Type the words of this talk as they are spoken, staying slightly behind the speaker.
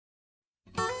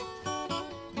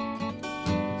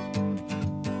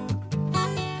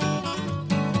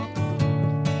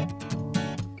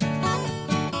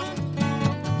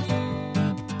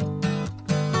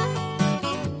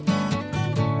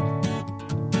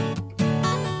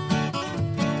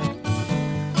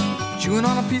chewing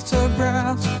on a piece of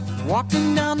grass,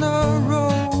 walking down the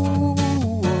road.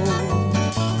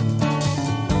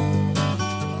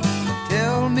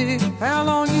 Tell me, how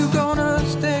long you gonna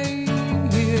stay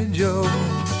here, Joe?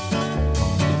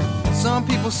 Some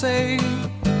people say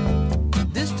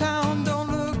this town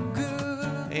don't look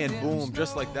good. And boom,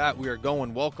 just like that, we are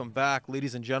going. Welcome back,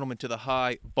 ladies and gentlemen, to the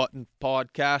High Button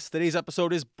Podcast. Today's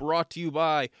episode is brought to you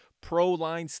by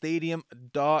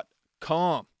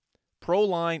ProLineStadium.com.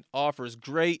 ProLine offers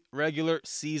great regular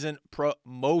season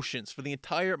promotions for the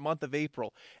entire month of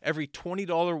April. Every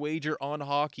 $20 wager on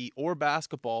hockey or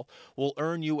basketball will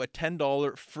earn you a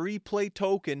 $10 free play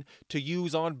token to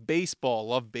use on baseball.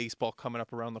 Love baseball coming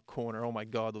up around the corner. Oh my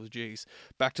God, those Jays.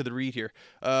 Back to the read here.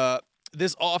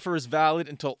 This offer is valid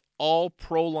until all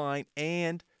ProLine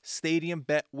and Stadium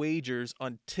Bet wagers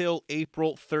until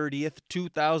April 30th,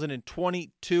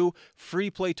 2022. Free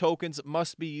play tokens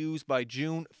must be used by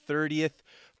June 30th.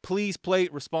 Please play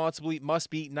responsibly.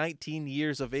 Must be 19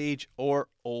 years of age or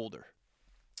older.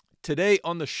 Today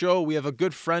on the show, we have a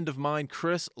good friend of mine,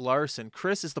 Chris Larsen.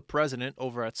 Chris is the president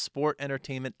over at Sport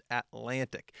Entertainment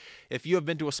Atlantic. If you have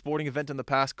been to a sporting event in the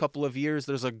past couple of years,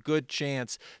 there's a good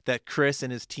chance that Chris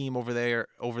and his team over there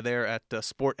at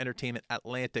Sport Entertainment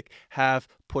Atlantic have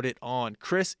put it on.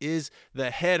 Chris is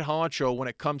the head honcho when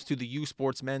it comes to the U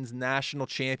Sports Men's National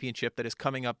Championship that is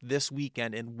coming up this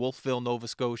weekend in Wolfville, Nova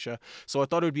Scotia. So I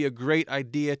thought it would be a great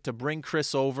idea to bring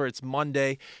Chris over. It's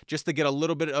Monday, just to get a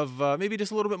little bit of, maybe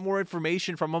just a little bit more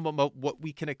information from him about what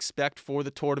we can expect for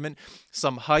the tournament,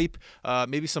 some hype,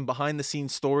 maybe some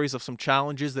behind-the-scenes stories of some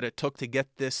challenges that it took to get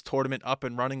this tournament up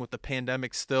and running with the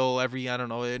pandemic still.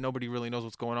 Nobody really knows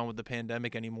what's going on with the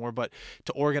pandemic anymore, but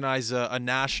to organize a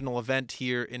national event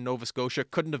here in Nova Scotia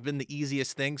couldn't have been the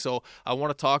easiest thing. So I want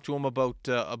to talk to him about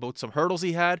some hurdles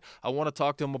he had. I want to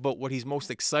talk to him about what he's most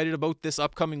excited about this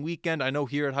upcoming weekend. I know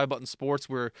here at High Button Sports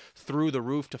we're through the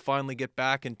roof to finally get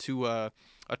back into a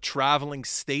traveling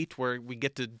state where we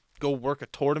get to go work a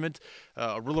tournament,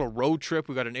 a little road trip.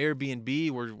 We got an Airbnb.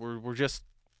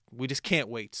 We just can't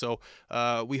wait. So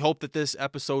we hope that this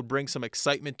episode brings some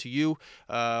excitement to you.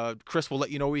 Chris will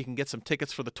let you know where you can get some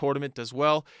tickets for the tournament as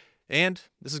well. And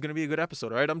this is going to be a good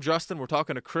episode. All right, I'm Justin. We're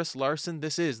talking to Chris Larsen.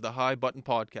 This is the High Button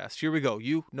Podcast. Here we go.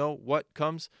 You know what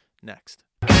comes next.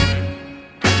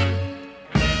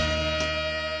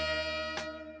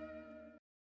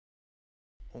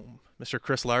 Mr.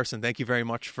 Chris Larsen, thank you very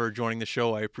much for joining the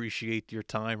show. I appreciate your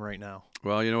time right now.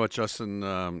 Well, you know what, Justin,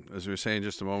 as we were saying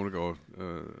just a moment ago,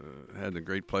 had the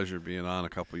great pleasure of being on a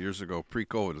couple of years ago,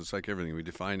 pre-COVID. It's like everything. We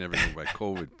define everything by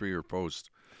COVID, pre or post.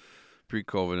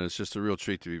 Pre-COVID, and it's just a real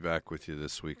treat to be back with you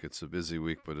this week. It's a busy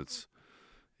week, but it's,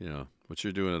 what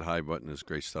you're doing at High Button is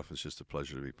great stuff. It's just a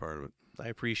pleasure to be part of it. I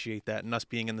appreciate that, and us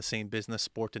being in the same business,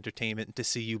 sport entertainment, and to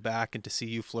see you back and to see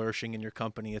you flourishing in your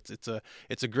company. It's a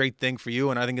great thing for you,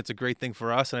 and I think it's a great thing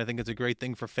for us, and I think it's a great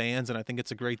thing for fans, and I think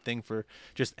it's a great thing for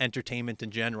just entertainment in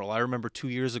general. I remember 2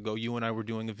 years ago, you and I were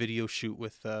doing a video shoot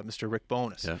with Mr. Rick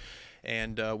Bonus. Yeah.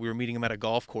 And we were meeting him at a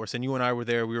golf course, and you and I were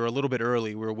there. We were a little bit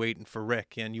early. We were waiting for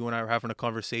Rick, and you and I were having a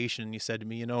conversation, and you said to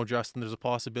me, Justin, there's a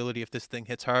possibility if this thing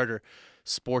hits harder,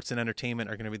 sports and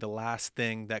entertainment are going to be the last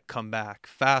thing that come back.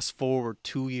 Fast forward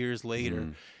 2 years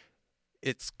later,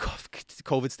 it's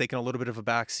COVID's taken a little bit of a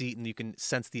back seat, and you can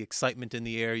sense the excitement in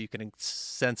the air. You can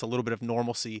sense a little bit of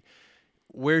normalcy.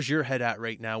 Where's your head at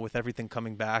right now with everything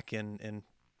coming back and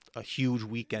a huge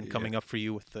weekend coming up for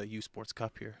you with the U Sports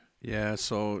Cup here? Yeah,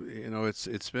 so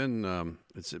it's been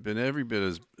every bit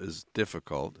as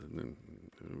difficult.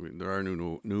 There are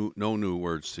no new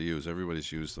words to use.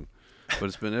 Everybody's used them, but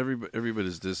it's been every bit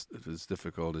as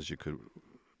difficult as you could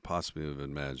possibly have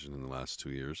imagined in the last 2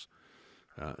 years.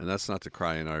 And that's not to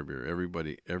cry in our beer.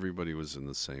 Everybody was in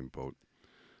the same boat.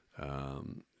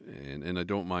 And I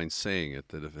don't mind saying it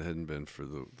that if it hadn't been for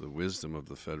the wisdom of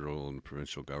the federal and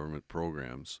provincial government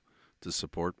programs to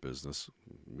support business,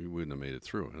 we wouldn't have made it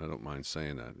through. And I don't mind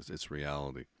saying that. It's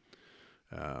reality.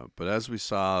 But as we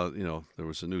saw, there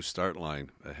was a new start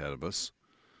line ahead of us.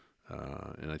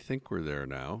 And I think we're there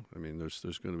now. I mean, there's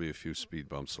going to be a few speed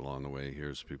bumps along the way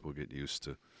here as people get used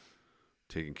to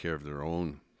taking care of their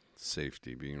own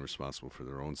safety, being responsible for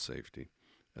their own safety,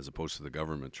 as opposed to the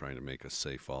government trying to make us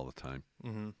safe all the time.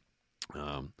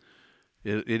 Mm-hmm.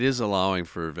 It is allowing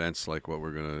for events like what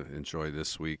we're going to enjoy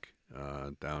this week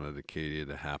down at Acadia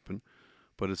to happen,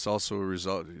 but it's also a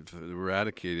result. We're at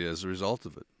Acadia as a result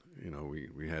of it.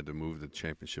 We had to move the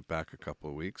championship back a couple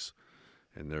of weeks,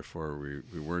 and therefore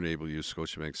we weren't able to use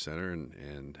Scotiabank Centre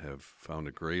and have found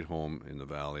a great home in the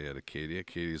valley at Acadia.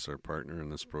 Acadia is our partner in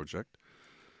this project.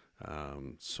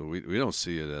 So we don't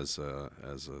see it as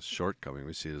a shortcoming.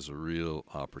 We see it as a real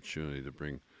opportunity to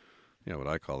bring, what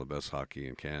I call the best hockey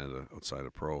in Canada outside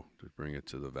of pro, to bring it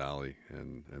to the Valley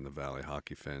and the Valley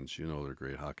hockey fans. They're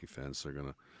great hockey fans. They're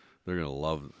gonna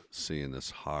love seeing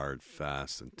this hard,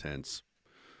 fast, intense,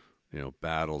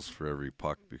 battles for every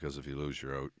puck, because if you lose,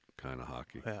 you're out kind of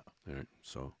hockey. Yeah. Right?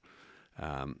 So,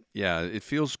 it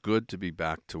feels good to be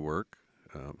back to work.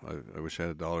 I wish I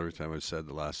had $1 every time I've said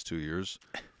the last 2 years.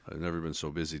 I've never been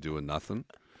so busy doing nothing,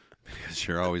 because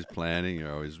you're always planning,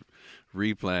 you're always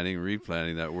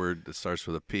replanning that word that starts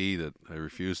with a P that I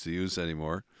refuse to use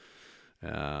anymore.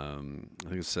 I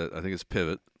think it's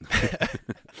pivot.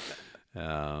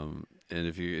 And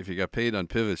if you got paid on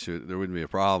pivots, there wouldn't be a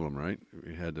problem, right?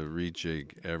 We had to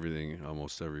rejig everything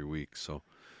almost every week. So,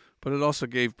 but it also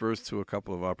gave birth to a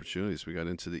couple of opportunities. We got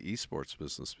into the esports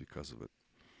business because of it.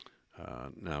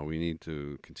 Now we need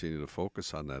to continue to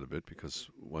focus on that a bit, because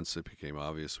once it became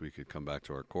obvious we could come back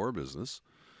to our core business,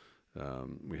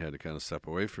 we had to kind of step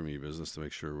away from e-business to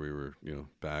make sure we were,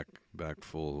 back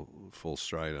full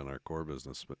stride on our core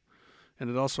business. And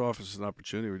it also offers an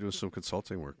opportunity. We're doing some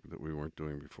consulting work that we weren't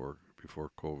doing before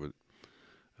COVID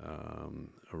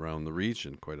around the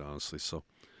region, quite honestly. So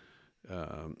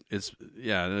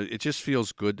it just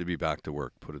feels good to be back to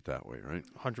work. Put it that way, right?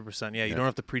 100%. Yeah, you don't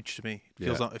have to preach to me.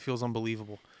 It feels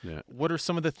unbelievable. Yeah. What are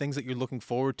some of the things that you're looking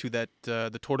forward to that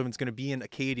the tournament's going to be in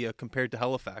Acadia compared to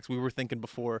Halifax? We were thinking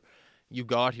before you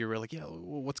got here, we're like,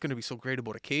 what's going to be so great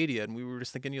about Acadia? And we were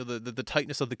just thinking, the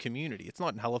tightness of the community. It's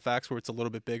not in Halifax where it's a little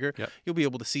bit bigger. Yep. You'll be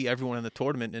able to see everyone in the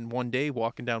tournament in one day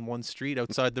walking down one street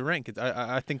outside the rink.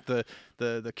 I think the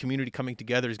community coming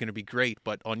together is going to be great.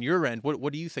 But on your end,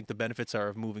 what do you think the benefits are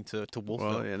of moving to Wolfville?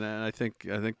 Well, and I think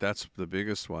that's the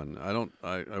biggest one.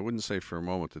 I wouldn't say for a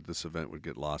moment that this event would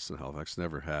get lost in Halifax.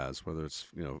 Never has. Whether it's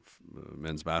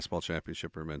men's basketball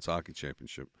championship or men's hockey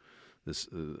championship. This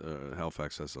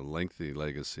Halifax has a lengthy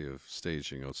legacy of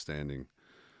staging outstanding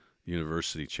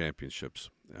university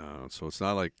championships. So it's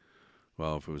not like,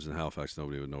 well, if it was in Halifax,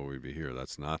 nobody would know we'd be here.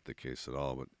 That's not the case at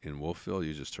all. But in Wolfville,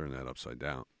 you just turn that upside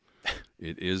down.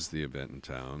 It is the event in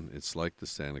town. It's like the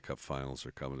Stanley Cup Finals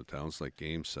are coming to town. It's like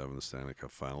Game 7 of the Stanley Cup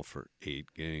Final for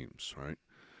 8 games, right?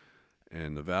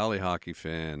 And the Valley hockey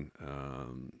fan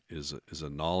is a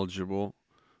knowledgeable,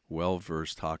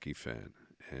 well-versed hockey fan.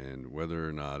 And whether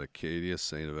or not Acadia,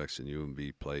 St. FX, and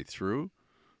UNB play through,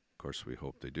 of course we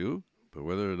hope they do, but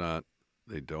whether or not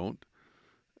they don't,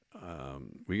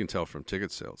 we can tell from ticket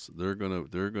sales. They're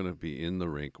gonna be in the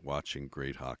rink watching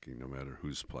great hockey, no matter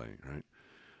who's playing, right?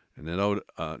 And then out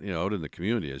in the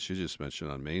community, as you just mentioned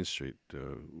on Main Street,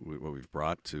 what we've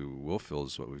brought to Wolfville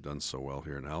is what we've done so well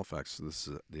here in Halifax. This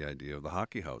is the idea of the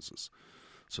hockey houses.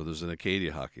 So there's an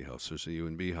Acadia hockey house, there's a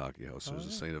UNB hockey house, there's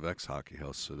a St. FX hockey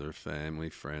house. So their family,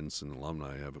 friends, and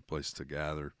alumni have a place to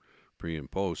gather pre and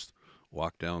post,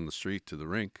 walk down the street to the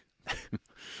rink.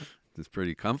 It's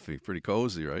pretty comfy, pretty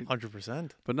cozy, right?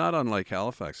 100%. But not unlike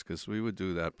Halifax, because we would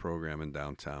do that program in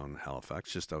downtown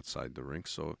Halifax, just outside the rink.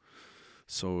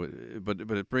 But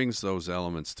it brings those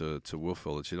elements to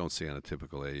Wolfville that you don't see on a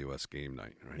typical AUS game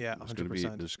night, right? Yeah,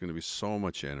 100%. There's going to be so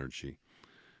much energy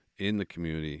in the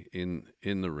community, in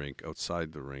the rink,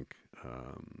 outside the rink.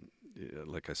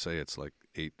 Like I say, it's like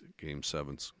 8 Game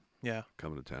 7s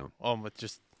coming to town.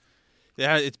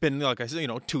 It's been, like I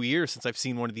said, 2 years since I've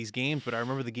seen one of these games, but I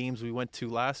remember the games we went to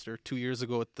last, or 2 years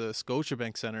ago at the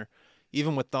Scotiabank Center.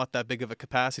 Even with not that big of a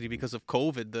capacity because of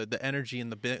COVID, the energy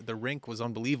in the rink was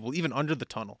unbelievable, even under the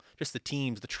tunnel. Just the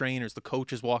teams, the trainers, the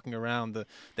coaches walking around,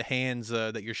 the hands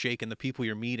that you're shaking, the people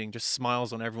you're meeting, just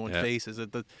smiles on everyone's faces.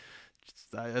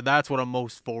 That's what I'm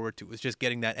most forward to, is just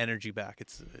getting that energy back.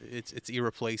 It's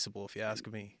irreplaceable, if you ask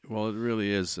me. Well, it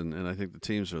really is, and I think the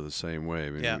teams are the same way. I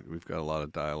mean, we've got a lot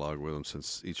of dialogue with them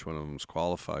since each one of them's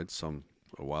qualified. Some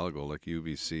a while ago, like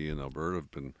UBC and Alberta,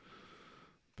 have been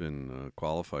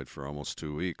qualified for almost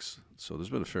 2 weeks. So there's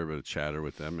been a fair bit of chatter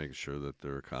with them, making sure that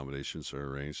their accommodations are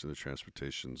arranged and their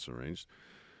transportation's arranged.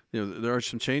 There are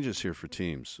some changes here for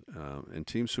teams, and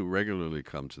teams who regularly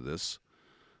come to this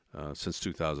since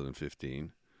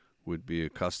 2015 would be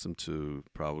accustomed to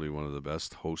probably one of the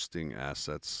best hosting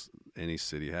assets any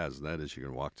city has, and that is you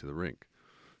can walk to the rink.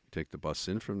 You take the bus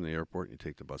in from the airport, you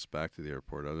take the bus back to the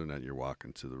airport. Other than that, you're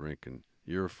walking to the rink, and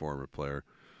you're a former player.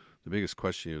 The biggest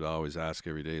question you'd always ask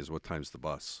every day is, what time's the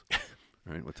bus?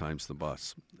 Right? What time's the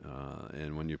bus?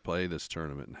 And when you play this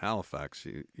tournament in Halifax,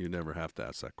 you never have to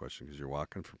ask that question, because you're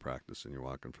walking for practice and you're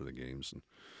walking for the games, and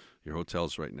your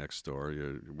hotel's right next door.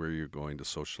 Where you're going to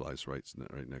socialize right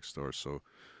next door. So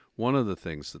one of the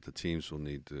things that the teams will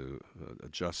need to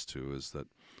adjust to is that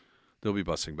they'll be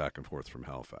busing back and forth from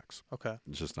Halifax. Okay.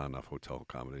 There's just not enough hotel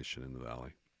accommodation in the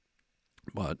valley.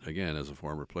 But again, as a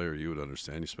former player, you would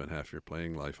understand. You spent half your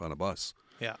playing life on a bus.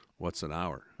 Yeah. What's an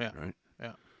hour? Yeah. Right.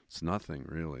 Yeah. It's nothing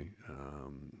really.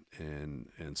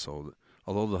 And so,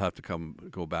 although they'll have to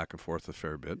go back and forth a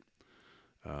fair bit,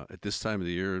 at this time of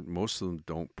the year, most of them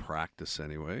don't practice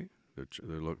anyway.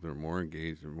 They're more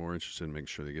engaged. They're more interested in making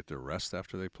sure they get their rest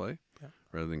after they play,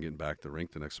 rather than getting back to the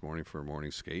rink the next morning for a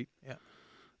morning skate. Yeah.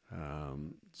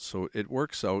 So it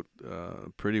works out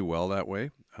pretty well that way.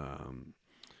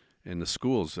 And the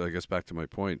schools, I guess back to my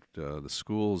point, the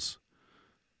schools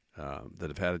that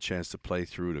have had a chance to play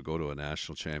through to go to a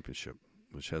national championship,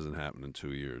 which hasn't happened in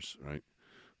 2 years, right?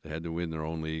 They had to win their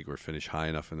own league or finish high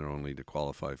enough in their own league to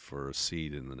qualify for a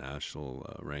seed in the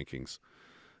national rankings.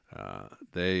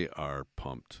 They are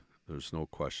pumped. There's no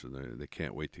question. They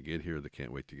can't wait to get here. They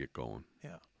can't wait to get going.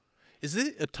 Yeah. Is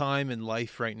it a time in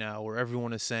life right now where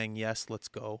everyone is saying, yes, let's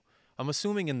go? I'm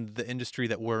assuming in the industry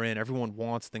that we're in, everyone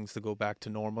wants things to go back to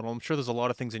normal. I'm sure there's a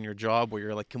lot of things in your job where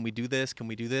you're like, can we do this? Can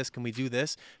we do this? Can we do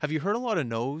this? Have you heard a lot of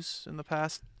no's in the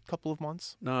past couple of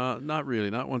months? No, not really.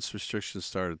 Not once restrictions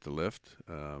started to lift.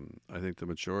 I think the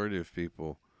majority of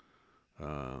people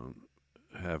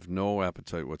have no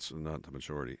appetite. Not the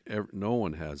majority. No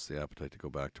one has the appetite to go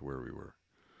back to where we were.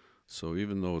 So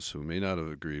even those who may not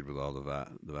have agreed with all the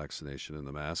vaccination and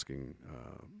the masking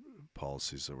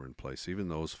policies that were in place, even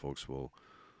those folks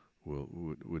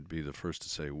would be the first to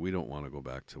say, we don't want to go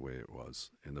back to the way it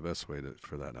was. And the best way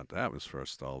for that not to happen is for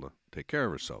us all to take care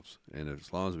of ourselves. And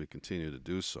as long as we continue to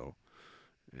do so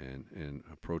and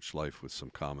approach life with some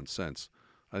common sense,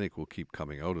 I think we'll keep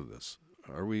coming out of this.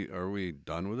 Are we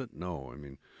done with it? No. I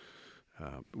mean,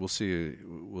 we'll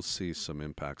see some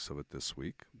impacts of it this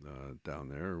week down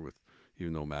there.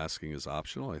 Even though masking is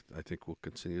optional, I think we'll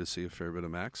continue to see a fair bit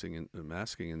of masking in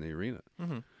the arena.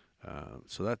 Mm-hmm.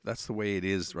 So that's the way it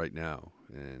is right now.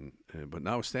 But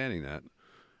notwithstanding that,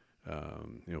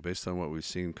 based on what we've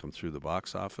seen come through the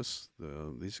box office,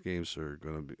 these games are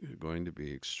going to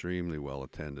be extremely well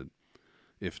attended,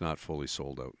 if not fully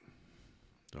sold out.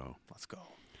 So let's go.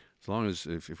 As long as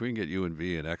if we can get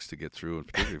UNV and X to get through, and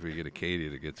particularly if we get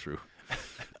Acadia to get through,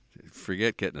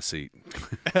 forget getting a seat.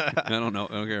 I don't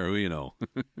care who you know.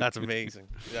 That's amazing.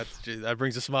 That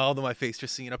brings a smile to my face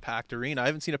just seeing a packed arena. I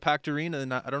haven't seen a packed arena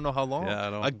in I don't know how long. Yeah, I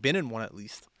know. I've been in one at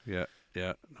least. Yeah.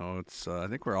 No, it's. I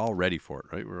think we're all ready for it,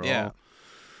 right?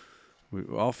 We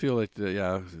all feel like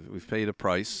we've paid a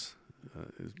price.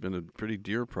 It's been a pretty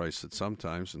dear price at some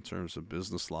times in terms of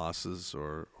business losses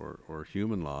or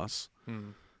human loss.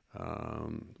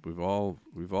 We've all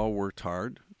worked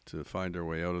hard to find our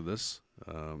way out of this,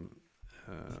 and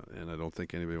I don't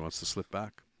think anybody wants to slip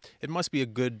back. It must be a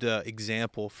good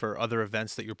example for other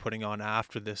events that you're putting on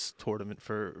after this tournament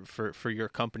for your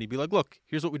company. Be like, look,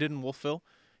 here's what we did in Wolfville.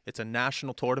 It's a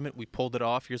national tournament. We pulled it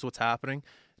off. Here's what's happening.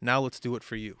 Now let's do it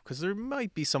for you. Because there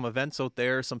might be some events out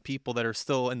there, some people that are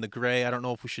still in the gray. I don't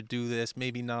know if we should do this,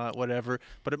 maybe not, whatever.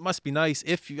 But it must be nice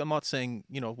I'm not saying,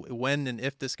 when and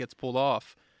if this gets pulled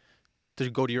off, to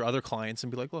go to your other clients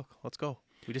and be like, look, let's go.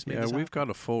 We just made this happen. We've got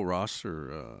a full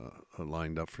roster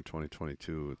lined up for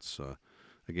 2022. It's,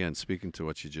 again, speaking to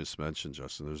what you just mentioned,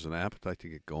 Justin, there's an appetite to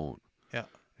get going. Yeah.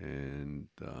 And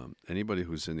anybody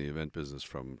who's in the event business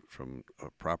from a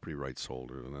property rights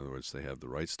holder, in other words, they have the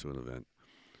rights to an event,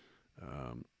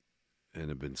 and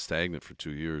have been stagnant for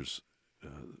 2 years,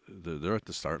 they're at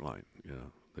the start line.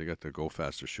 They got their Go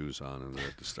Faster shoes on, and they're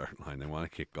at the start line. They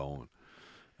want to get going.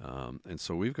 And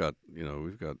so we've got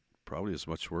probably as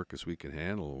much work as we can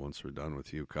handle once we're done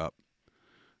with U Cup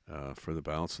for the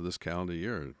balance of this calendar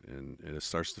year, and it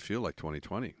starts to feel like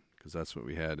 2020 because that's what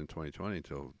we had in 2020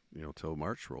 till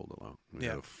March rolled along. We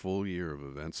had a full year of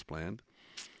events planned.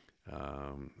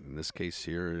 In this case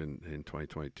here in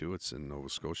 2022, it's in Nova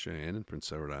Scotia and in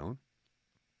Prince Edward Island.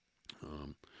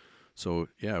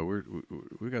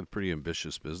 We've got a pretty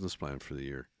ambitious business plan for the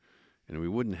year, and we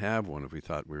wouldn't have one if we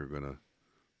thought we were going to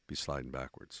be sliding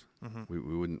backwards. Mm-hmm.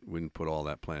 We wouldn't put all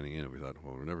that planning in if we thought,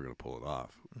 well, we're never going to pull it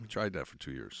off. Mm-hmm. We tried that for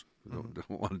 2 years. We don't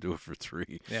want to do it for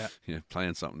 3. Yeah.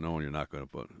 Plan something knowing you're not going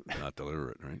to not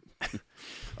deliver it, right?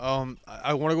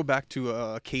 I want to go back to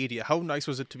Acadia. How nice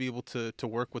was it to be able to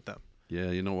work with them?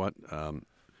 Yeah, you know what?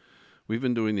 We've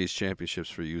been doing these championships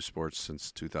for U Sports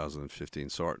since 2015.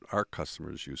 So our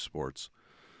customers, U Sports,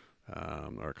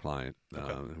 our client,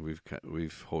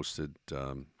 we've hosted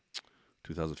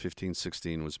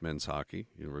 2015-16 was men's hockey,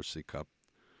 University Cup.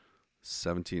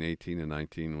 17, 18, and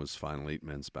 19 was Final 8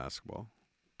 men's basketball.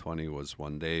 20 was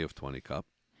one day of 20 Cup.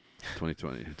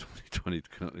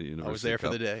 2020 University Cup. I was there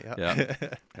Cup. For the day.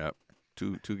 Yeah.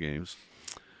 Two games.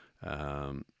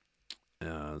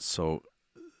 So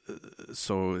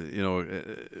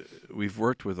we've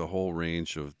worked with a whole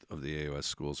range of the AOS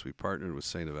schools. We partnered with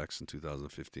St. FX in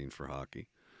 2015 for hockey,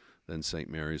 then St.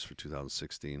 Mary's for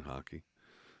 2016 hockey,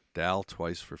 Dal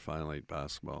twice for Final Eight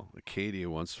basketball, Acadia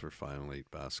once for Final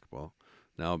Eight basketball,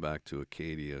 now back to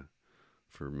Acadia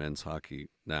for men's hockey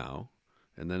now.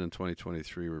 And then in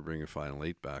 2023, we're bringing Final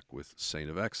Eight back with St.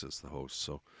 FX as the host.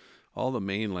 So all the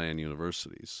mainland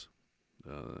universities,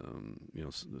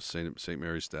 St.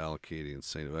 Mary's, Dal, Acadia, and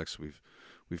St. FX,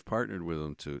 we've partnered with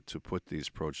them to put these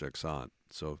projects on.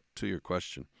 So to your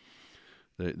question,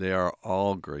 they are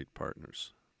all great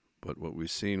partners. But what we've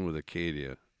seen with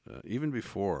Acadia, even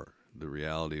before the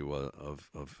reality of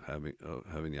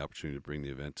having the opportunity to bring the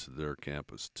event to their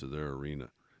campus, to their arena,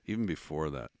 even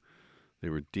before that, they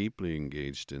were deeply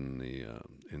engaged in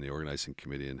the organizing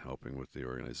committee and helping with the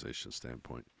organization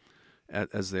standpoint,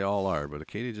 as they all are. But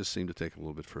Acadia just seemed to take it a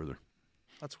little bit further.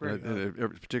 That's great.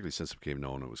 Particularly since it became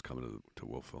known it was coming to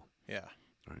Wolfville. Yeah.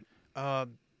 Right.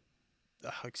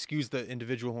 Excuse the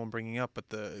individual who I'm bringing up, but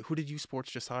who did U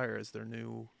Sports just hire as their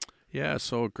new? Yeah,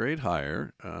 so great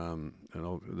hire. A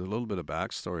little bit of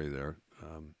backstory there.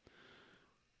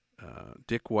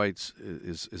 Dick White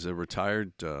is a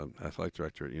retired athletic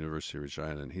director at University of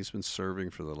Regina, and he's been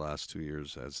serving for the last 2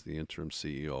 years as the interim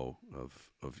CEO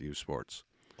of U Sports.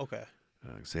 Okay.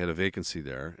 Because they had a vacancy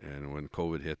there, and when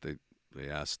COVID hit, they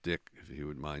asked Dick if he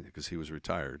would mind, because he was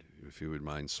retired, if he would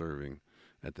mind serving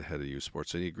at the head of U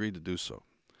Sports, and he agreed to do so.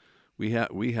 We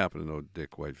happen to know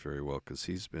Dick White very well because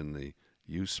he's been the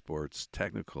U Sports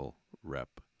technical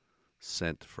rep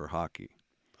sent for hockey.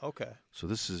 Okay. So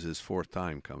this is his fourth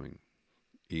time coming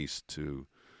east to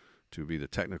be the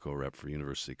technical rep for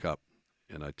University Cup.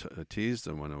 And I teased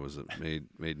him when it was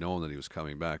made known that he was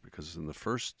coming back, because in the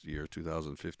first year,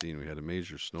 2015, we had a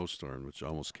major snowstorm which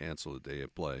almost canceled a day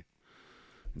of play.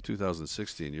 In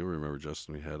 2016, you'll remember,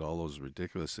 Justin, we had all those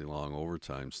ridiculously long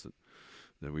overtimes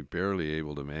that we barely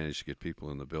able to manage to get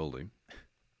people in the building.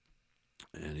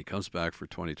 And he comes back for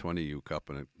 2020 U Cup,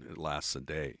 and it lasts a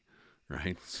day,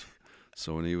 right?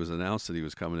 So when he was announced that he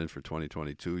was coming in for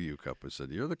 2022 U Cup, I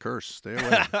said, "You're the curse. Stay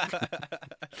away."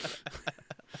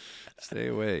 Stay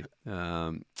away.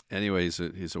 Anyway,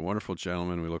 he's a wonderful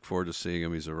gentleman. We look forward to seeing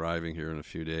him. He's arriving here in a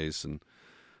few days, and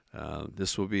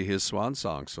this will be his swan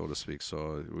song, so to speak.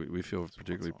 So we feel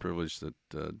particularly privileged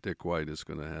that Dick White is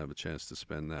going to have a chance to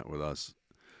spend that with us.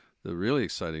 The really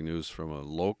exciting news from a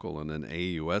local and an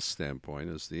AUS standpoint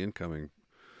is the incoming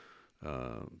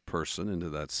person into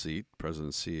that seat,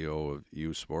 President and CEO of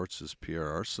U Sports, is Pierre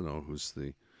Arsenault, who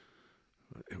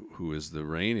is the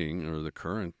reigning or the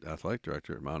current athletic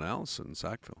director at Mount Allison in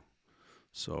Sackville.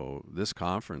 So this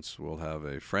conference will have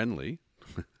a friendly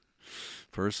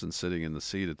person sitting in the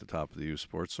seat at the top of the U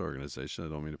Sports organization. I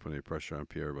don't mean to put any pressure on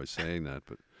Pierre by saying that,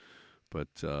 but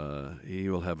he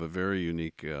will have a very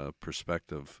unique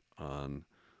perspective on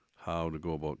how to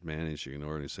go about managing an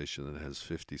organization that has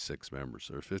 56 members.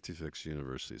 There are 56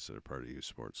 universities that are part of U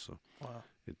Sports, so Wow.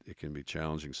 it can be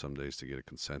challenging some days to get a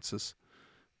consensus.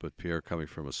 But Pierre, coming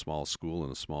from a small school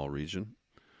in a small region,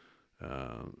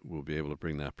 will be able to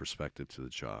bring that perspective to the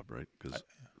job, right? Because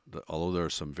although there are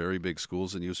some very big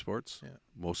schools in U Sports,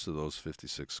 most of those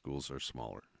 56 schools are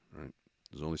smaller, right?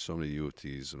 There's only so many U of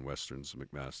T's and Westerns and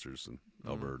McMasters and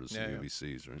Albertas and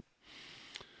UBCs, right?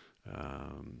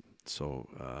 It's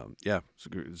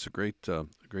a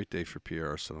great day for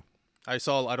Pierre. So I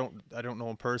don't know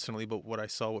him personally, but what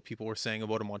people were saying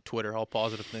about him on Twitter, all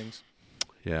positive things.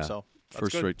 Yeah. So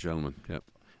first-rate gentleman. Yeah.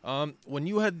 When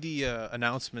you had the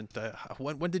announcement,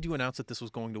 when did you announce that this was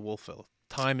going to Wolfville?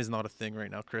 Time is not a thing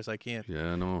right now, Chris. I can't.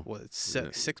 Yeah, no. What,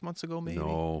 6 months ago, maybe?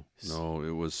 No.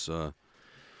 It was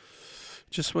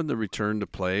just when the return to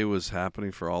play was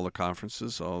happening for all the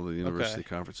conferences, all the university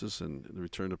conferences, and the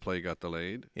return to play got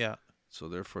delayed. Yeah. So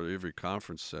therefore, every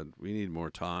conference said, we need more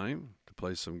time to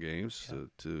play some games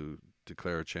to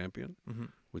declare a champion,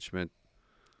 which meant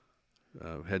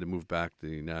had to move back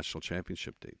the national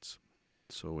championship dates.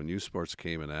 So when U Sports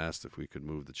came and asked if we could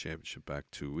move the championship back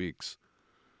 2 weeks,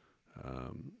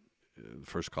 the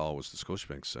first call was the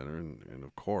Scotiabank Center, and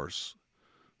of course,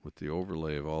 with the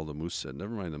overlay of all the Moosehead,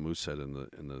 never mind the Moosehead and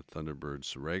the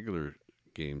Thunderbirds regular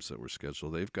games that were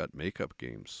scheduled, they've got makeup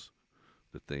games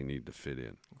that they need to fit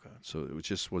in. Okay. So it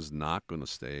just was not going to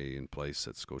stay in place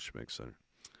at Scotiabank Center.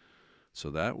 So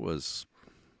that was,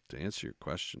 to answer your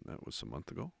question, that was a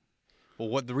month ago.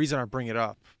 Well, the reason I bring it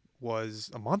up was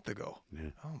a month ago.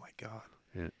 Yeah. Oh my God.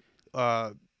 Yeah.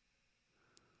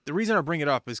 The reason I bring it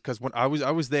up is because when I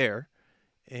was there,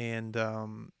 and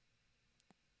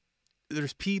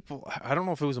there's people. I don't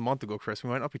know if it was a month ago, Chris. We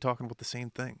might not be talking about the same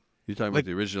thing. You talking Like, about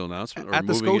the original announcement or at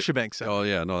the moving it? Scotiabank Center. Oh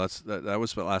yeah, no, that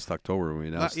was last October when we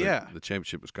announced yeah. that the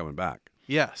championship was coming back.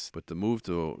 Yes. But the move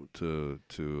to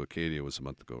Acadia was a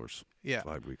month ago or Yeah.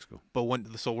 5 weeks ago. But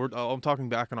I'm talking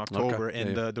back in October, Okay.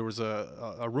 and Yeah. there was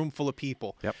a room full of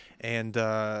people. Yep. And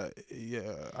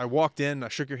I walked in, I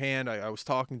shook your hand, I was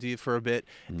talking to you for a bit,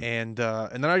 and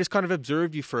then I just kind of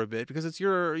observed you for a bit because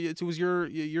it was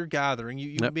your gathering.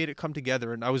 You Yep. made it come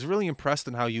together, and I was really impressed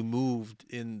in how you moved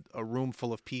in a room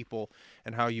full of people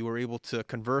and how you were able to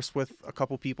converse with a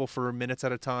couple people for minutes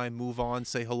at a time, move on,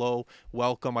 say hello,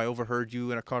 welcome. I overheard you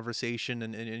in a conversation,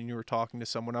 and you were talking to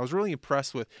someone. I was really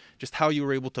impressed with just how you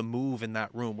were able to move in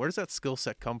that room. Where does that skill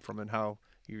set come from, and how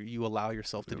you allow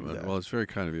yourself to do that? Well, it's very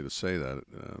kind of you to say that.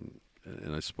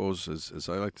 And I suppose, as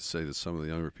I like to say to some of the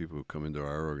younger people who come into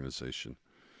our organization,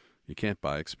 you can't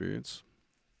buy experience.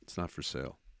 It's not for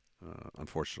sale,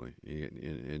 unfortunately.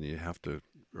 And you have to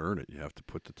earn it. You have to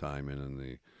put the time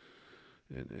in,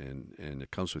 and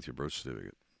it comes with your birth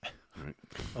certificate. Right?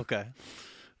 Okay.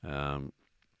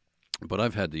 But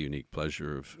I've had the unique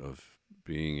pleasure of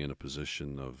being in a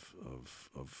position of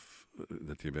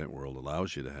that the event world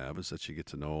allows you to have, is that you get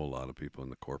to know a lot of people in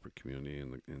the corporate community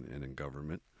and in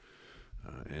government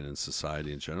and in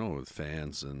society in general, with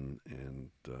fans and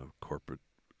corporate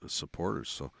supporters.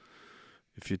 So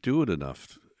if you do it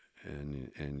enough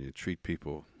and you treat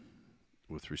people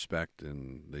with respect,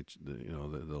 and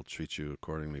they'll treat you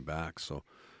accordingly back. So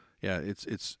yeah, it's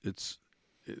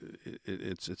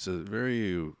a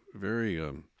very, very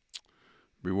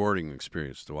rewarding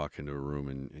experience to walk into a room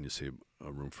and you see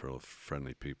a room full of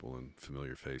friendly people and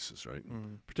familiar faces, right?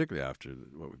 Particularly after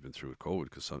what we've been through with COVID,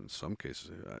 because in some cases,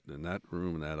 in that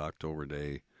room, in that October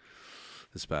day,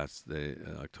 this past day,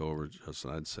 October,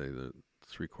 Justin, I'd say that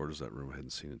 3/4 of that room I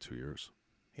hadn't seen in 2 years.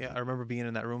 Yeah, I remember being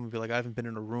in that room and be like, I haven't been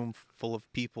in a room full of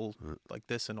people like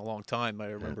this in a long time. I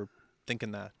remember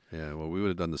thinking that. Yeah, well, we would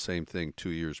have done the same thing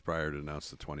 2 years prior to announce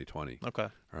the 2020. Okay.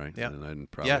 Right? Yeah. And I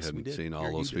probably Yes, we hadn't did. seen all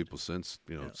You those did. people since,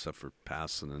 except for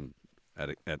passing and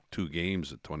at 2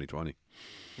 games at 2020.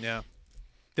 Yeah.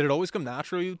 Did it always come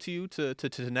naturally to you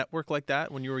to network like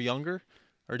that when you were younger,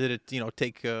 or did it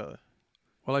take? Well,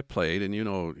 I played, and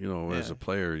as Yeah. a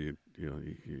player, you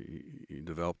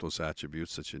develop those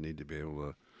attributes that you need to be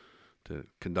able to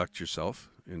conduct yourself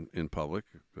in public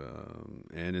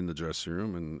and in the dressing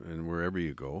room and wherever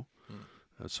you go.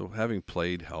 So having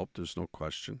played helped. There's no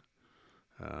question.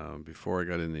 Before I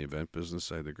got in the event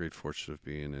business, I had the great fortune of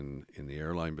being in the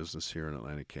airline business here in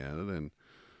Atlantic Canada, and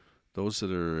those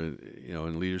that are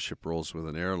in leadership roles with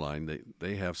an airline,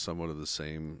 they have somewhat of the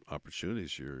same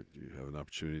opportunities. You have an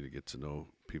opportunity to get to know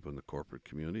people in the corporate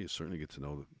community. You certainly get to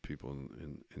know the people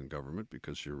in government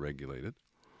because you're regulated.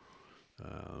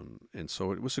 And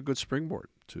so it was a good springboard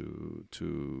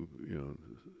to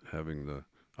having the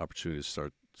opportunity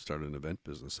to start an event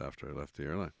business after I left the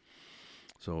airline.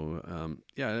 So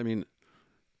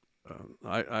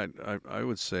I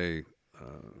would say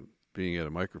being at a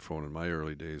microphone in my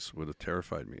early days would have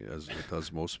terrified me, as it does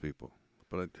most people.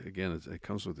 But again, it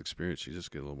comes with experience. You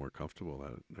just get a little more comfortable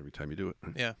at it every time you do it.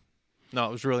 Yeah. No, I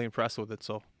was really impressed with it.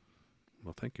 So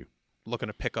Well, thank you. looking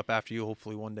to pick up after you.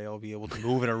 Hopefully one day I'll be able to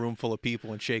move in a room full of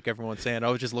people and shake everyone's hand. I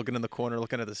was just looking in the corner,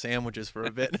 looking at the sandwiches for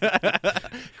a bit.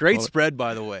 Great spread,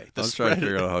 by the way. I was trying to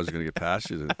figure out how I was going to get past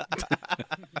you.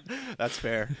 That's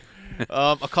fair.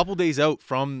 A couple days out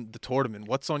from the tournament,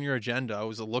 what's on your agenda? I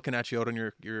was looking at you out on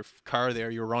your car there.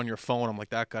 You were on your phone. I'm like,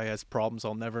 that guy has problems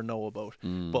I'll never know about.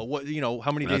 But what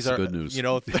how many days That's are good news.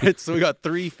 So we got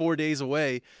 3-4 days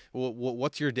away.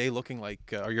 What's your day looking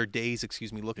like? Or your days,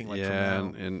 looking like? Yeah,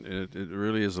 from now? and it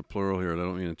really is a plural here. And I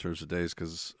don't mean in terms of days,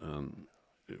 because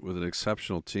with an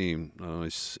exceptional team, not only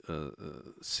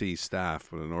C staff,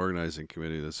 but an organizing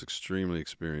committee that's extremely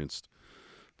experienced.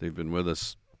 They've been with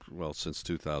us since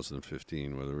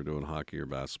 2015, whether we're doing hockey or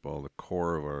basketball. The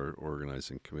core of our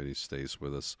organizing committee stays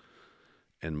with us,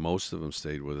 and most of them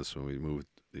stayed with us when we moved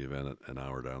the event an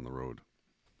hour down the road.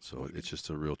 So it's just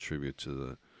a real tribute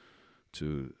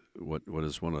to what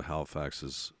is one of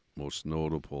Halifax's most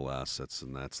notable assets,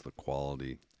 and that's the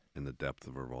quality and the depth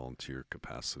of our volunteer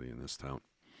capacity in this town.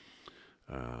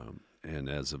 And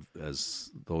as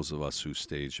those of us who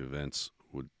stage events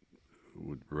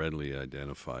would readily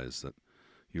identify, is that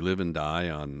you live and die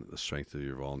on the strength of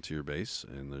your volunteer base,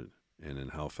 and in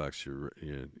Halifax,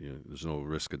 there's no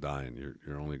risk of dying.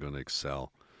 You're only going to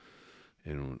excel.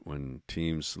 And when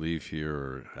teams leave here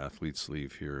or athletes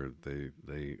leave here,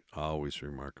 they always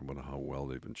remark about how well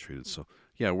they've been treated. So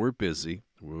yeah, we're busy.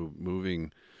 We're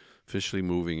officially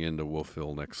moving into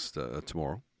Wolfville next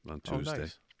tomorrow on Tuesday. Oh,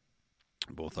 nice.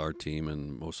 Both our team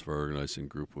and most of our organizing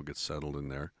group will get settled in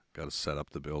there got to set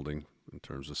up the building in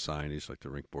terms of signage, like the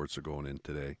rink boards are going in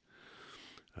today.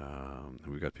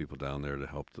 We got people down there to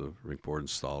help the rink board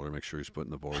installer make sure he's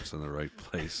putting the boards in the right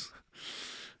place.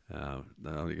 Now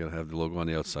you got to have the logo on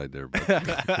the outside there, but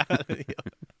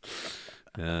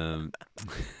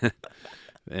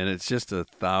and it's just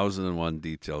 1,001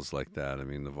 details like that. I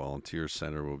mean, the volunteer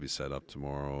center will be set up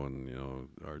tomorrow, and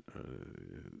our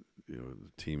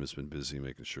the team has been busy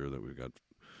making sure that we've got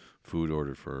food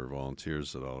ordered for our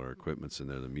volunteers, that all our equipment's in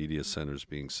there. The media center's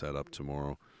being set up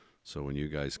tomorrow, so when you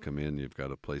guys come in, you've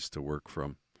got a place to work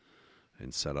from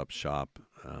and set up shop.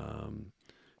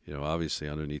 Obviously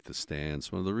underneath the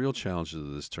stands, one of the real challenges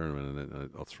of this tournament, and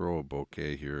I'll throw a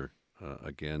bouquet here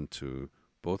again to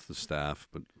both the staff,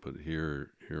 but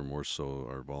here more so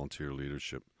our volunteer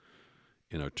leadership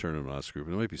in our tournament ops group.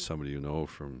 And it might be somebody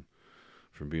from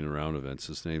being around events.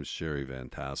 His name's Jerry Van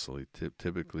Tassel. He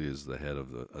typically is the head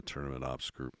of a tournament ops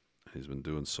group. He's been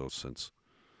doing so since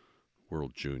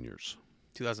World Juniors.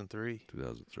 2003.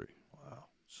 Wow.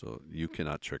 So you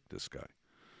cannot trick this guy.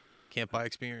 Can't buy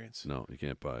experience. No, you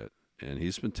can't buy it. And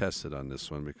he's been tested on this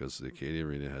one because the Acadia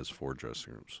Arena has 4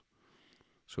 dressing rooms.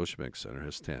 Scotiabank Center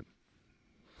has 10.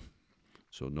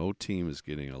 So no team is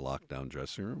getting a lockdown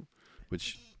dressing room,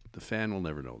 which the fan will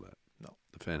never know that. No.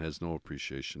 The fan has no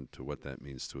appreciation to what that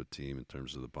means to a team in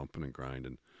terms of the bumping and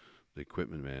grinding, the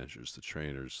equipment managers, the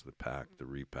trainers, the pack, the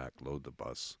repack, load the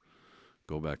bus,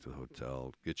 go back to the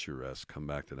hotel, get your rest, come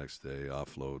back the next day,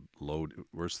 offload, load.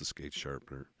 Where's the skate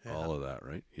sharpener? Yeah. All of that,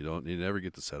 right? You never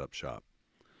get to set up shop.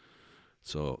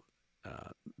 So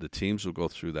the teams will go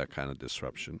through that kind of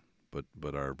disruption,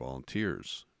 but our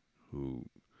volunteers who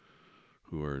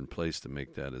are in place to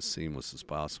make that as seamless as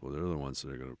possible, they're the ones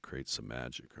that are going to create some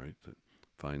magic, right? That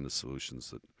find the solutions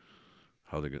that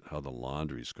how the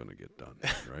laundry is going to get done,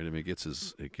 right? I mean, it gets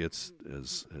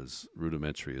as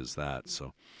rudimentary as that.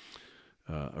 So.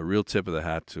 A real tip of the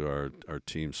hat to our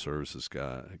team services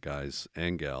guys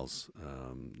and gals,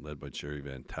 led by Jerry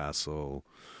Van Tassel,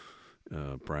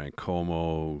 Brian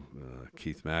Como,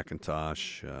 Keith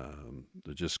McIntosh.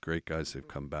 They're just great guys. They've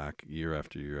come back year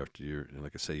after year after year. And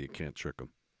like I say, you can't trick them.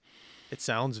 It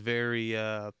sounds very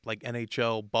like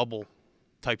NHL bubble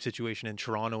type situation in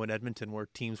Toronto and Edmonton, where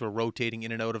teams were rotating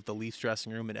in and out of the Leafs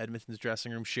dressing room and Edmonton's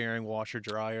dressing room, sharing washer,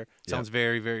 dryer. Sounds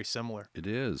very, very similar. It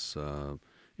is.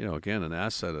 Again, an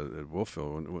asset at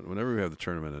Wolfville, whenever we have the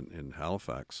tournament in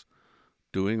Halifax,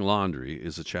 doing laundry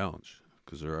is a challenge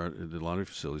because the laundry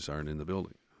facilities aren't in the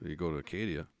building. You go to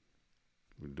Acadia,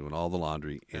 we're doing all the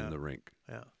laundry in the rink.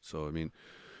 Yeah. So, I mean,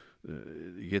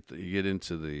 you get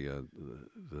into the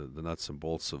nuts and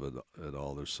bolts of it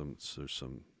all. There's some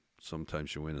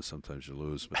sometimes you win and sometimes you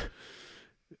lose, but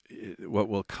what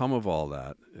will come of all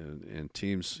that and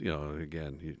teams,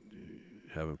 again, you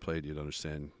haven't played, you'd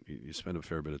understand. You spend a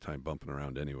fair bit of time bumping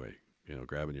around anyway.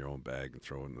 Grabbing your own bag and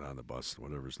throwing it on the bus,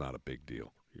 whatever, is not a big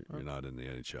deal. You're not in the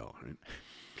NHL, right?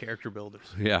 Character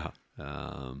builders. Yeah,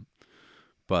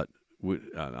 but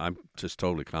I'm just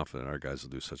totally confident our guys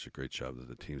will do such a great job that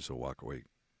the teams will walk away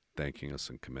thanking us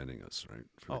and commending us, right,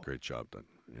 for the great job done.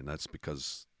 And that's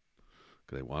because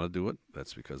they want to do it.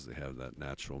 That's because they have that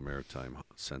natural maritime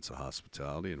sense of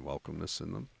hospitality and welcomeness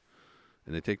in them.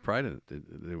 And they take pride in it.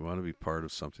 They want to be part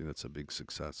of something that's a big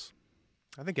success.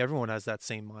 I think everyone has that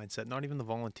same mindset, not even the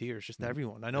volunteers, just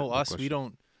everyone. I know no us,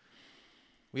 question.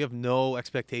 we have no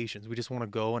expectations. We just want to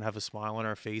go and have a smile on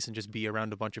our face and just be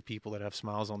around a bunch of people that have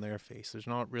smiles on their face. There's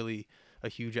not really a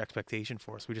huge expectation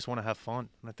for us. We just want to have fun.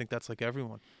 And I think that's like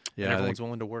everyone. Yeah, and everyone's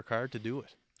willing to work hard to do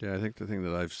it. Yeah, I think the thing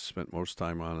that I've spent most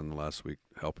time on in the last week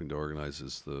helping to organize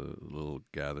is the little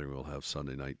gathering we'll have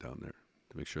Sunday night down there,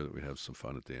 to make sure that we have some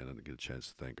fun at the end and to get a chance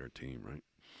to thank our team, right?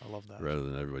 I love that. Rather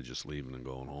than everybody just leaving and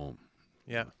going home.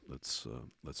 Yeah. Let's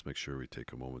make sure we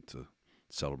take a moment to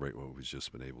celebrate what we've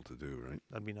just been able to do, right?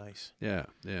 That'd be nice. Yeah.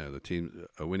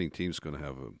 A winning team's going to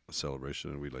have a celebration,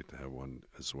 and we'd like to have one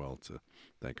as well to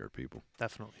thank our people.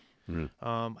 Definitely.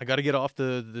 Mm-hmm. I got to get off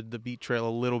the beat trail a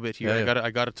little bit here. Yeah.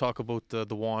 I got to talk about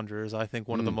the Wanderers. I think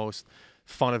one of the most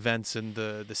fun events in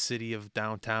the city of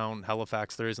downtown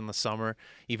Halifax there is in the summer.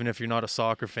 Even if you're not a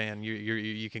soccer fan,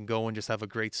 you can go and just have a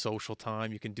great social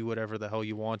time. You can do whatever the hell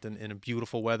you want in a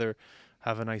beautiful weather,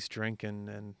 have a nice drink,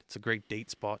 and it's a great date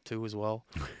spot too as well.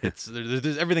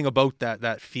 There's everything about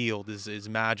that field is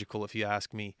magical, if you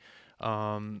ask me.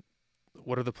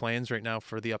 What are the plans right now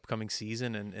for the upcoming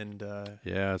season?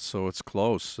 Yeah, so it's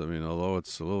close. I mean, although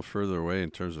it's a little further away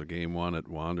in terms of Game 1 at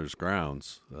Wanderers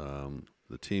grounds,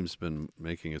 the team's been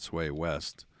making its way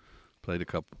west. Played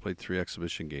 3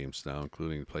 exhibition games now,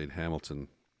 including played Hamilton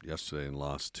yesterday and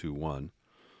lost 2-1.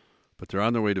 But they're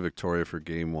on their way to Victoria for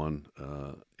Game 1,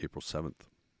 April 7th.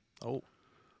 Oh,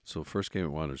 So first game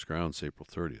at Wanderers Grounds, April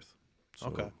 30th. So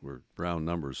Okay. we're round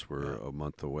numbers. We're a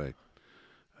month away.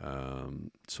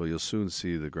 So you'll soon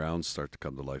see the grounds start to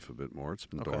come to life a bit more. It's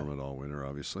been dormant all winter,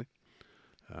 obviously,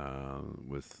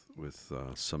 with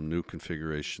some new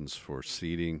configurations for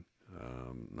seating,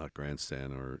 not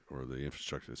grandstand or the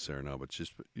infrastructure that's there now, but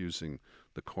just using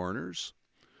the corners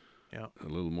a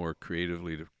little more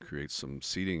creatively to create some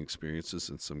seating experiences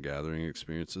and some gathering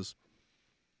experiences.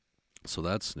 So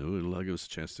that's new. It'll give us a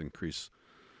chance to increase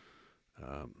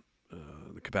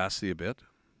the capacity a bit,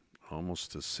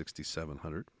 almost to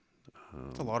 6,700.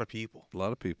 That's a lot of people. A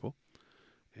lot of people,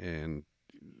 and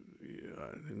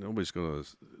nobody's going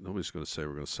to say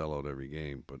we're going to sell out every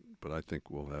game, but I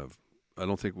think we'll have. I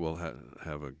don't think we'll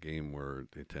have a game where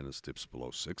the attendance dips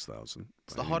below 6,000.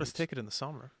 It's the hottest ticket in the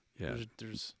summer. Yeah,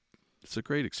 there's it's a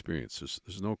great experience.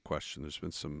 There's no question. There's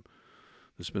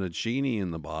been a genie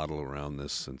in the bottle around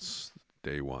this since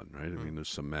day one, right? I mean, there's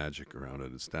some magic around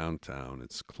it. It's downtown.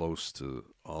 It's close to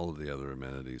all of the other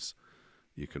amenities.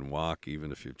 You can walk,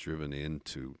 even if you've driven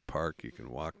into Park, you can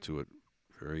walk to it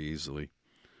very easily.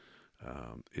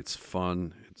 It's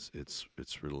fun. It's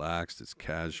relaxed. It's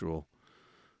casual.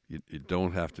 You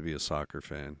don't have to be a soccer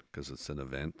fan because it's an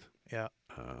event. Yeah.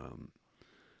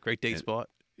 Great date spot.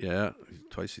 Yeah,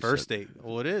 twice he First said date.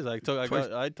 Well, it is. I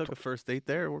took a first date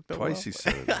there. It worked out twice well. he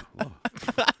said it. Oh.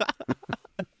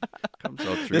 Comes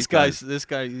out 3 This times.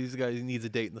 guy needs a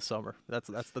date in the summer. That's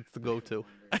the go-to.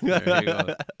 There you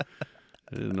go.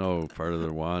 I didn't know part of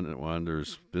the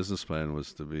Wanderers' business plan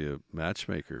was to be a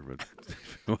matchmaker, but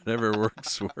whatever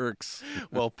works.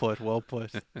 Well put.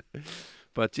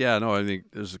 But yeah, no, I think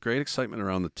there's a great excitement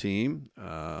around the team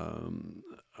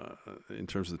in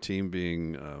terms of the team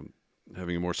being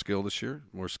having more skill this year,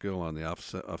 more skill on the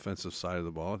offensive side of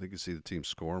the ball. I think you see the team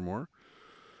score more,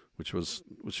 which was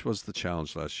the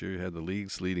challenge last year. You had the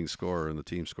league's leading scorer, and the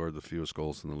team scored the fewest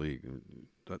goals in the league. And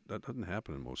that doesn't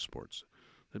happen in most sports.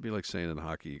 It'd be like saying in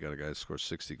hockey, you got a guy who scores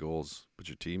 60 goals, but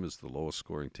your team is the lowest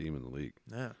scoring team in the league.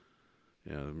 Yeah.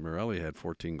 Yeah, Morelli had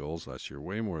 14 goals last year,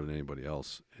 way more than anybody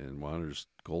else, and Wanderers'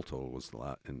 goal total was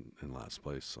in last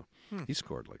place. So he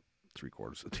scored like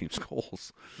 3/4 of the team's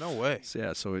goals. No way.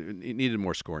 So it needed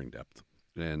more scoring depth,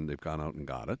 and they've gone out and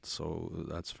got it. So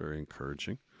that's very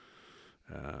encouraging.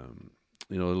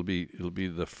 It'll be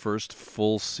the first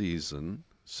full season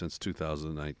since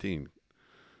 2019.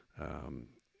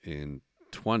 In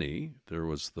 20, there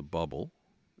was the bubble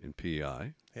in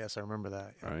PEI. Yes, I remember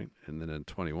that. Yeah. Right, and then in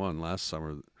 21, last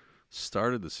summer,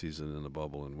 started the season in a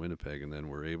bubble in Winnipeg, and then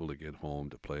were able to get home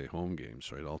to play home games.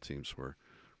 Right, all teams were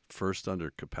first under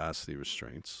capacity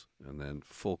restraints and then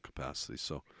full capacity.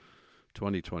 So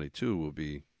 2022 will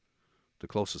be the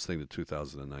closest thing to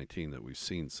 2019 that we've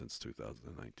seen since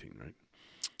 2019. Right.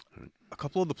 A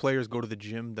couple of the players go to the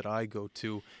gym that I go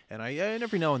to, and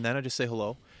every now and then I just say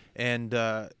hello, and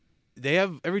they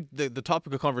have the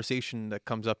topic of conversation that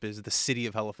comes up is the city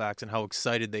of Halifax and how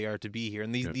excited they are to be here.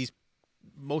 And these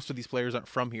most of these players aren't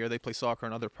from here; they play soccer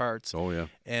in other parts. Oh yeah,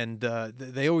 and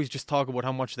they always just talk about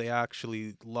how much they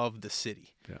actually love the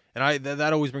city. Yeah, and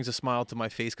that always brings a smile to my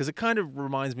face because it kind of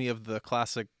reminds me of the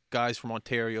classic guys from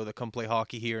Ontario that come play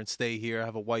hockey here and stay here,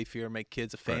 have a wife here, make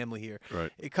kids, a family here.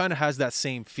 Right. It kind of has that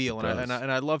same feel, and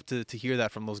I love to hear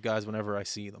that from those guys whenever I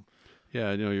see them.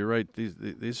 Yeah, you're right.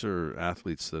 These are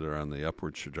athletes that are on the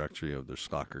upward trajectory of their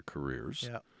soccer careers.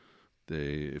 Yeah.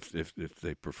 If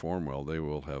they perform well, they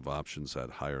will have options at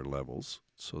higher levels.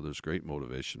 So there's great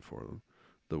motivation for them.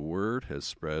 The word has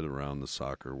spread around the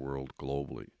soccer world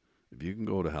globally. If you can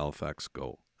go to Halifax,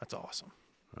 go. That's awesome.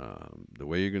 The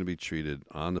way you're going to be treated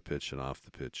on the pitch and off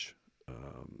the pitch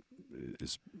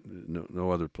is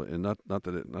no other play. And not that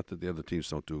the other teams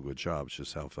don't do a good job. It's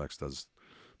just Halifax does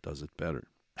it better.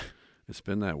 It's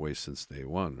been that way since day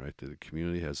one, right? The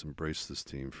community has embraced this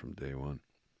team from day one.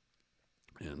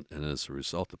 And as a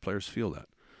result, the players feel that.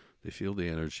 They feel the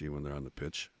energy when they're on the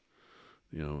pitch.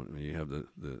 You have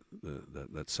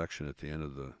that section at the end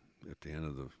of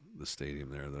the stadium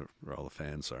there, where all the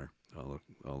fans are, all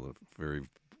the very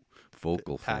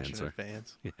vocal passionate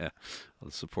fans. fans. Yeah,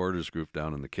 the supporters group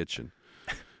down in the kitchen.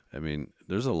 I mean,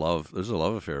 there's a love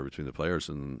affair between the players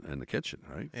and the kitchen,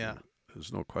 right? Yeah,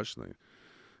 there's no question.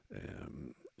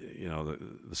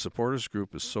 The supporters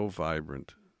group is so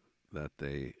vibrant that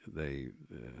they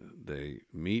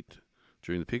meet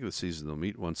during the peak of the season. They'll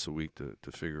meet once a week to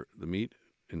meet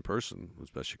in person as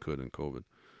best you could in COVID,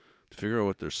 to figure out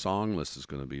what their song list is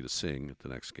going to be to sing at the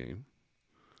next game,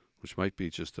 which might be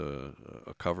just a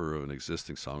cover of an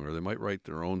existing song, or they might write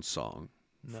their own song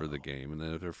for the game, and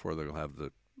then therefore they'll have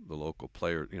the local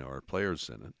player, our players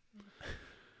in it.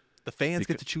 The fans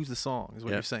get to choose the song, is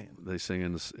what you're saying. They sing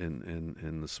in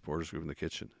the supporters group in the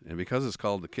kitchen, and because it's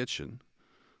called the kitchen,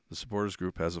 the supporters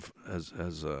group has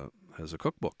a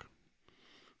cookbook.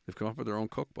 They've come up with their own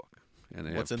cookbook, and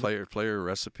they have player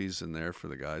recipes in there for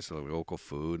the guys, so local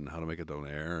food and how to make a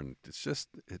donair, and it's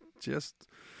just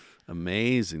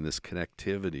amazing, this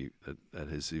connectivity that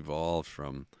has evolved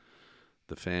from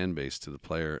the fan base to the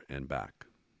player and back.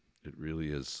 It really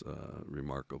is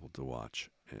remarkable to watch,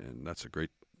 and that's a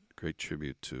great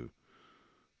tribute to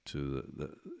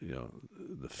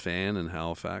the fan in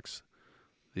Halifax.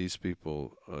 These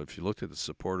people, if you looked at the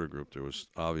supporter group, there was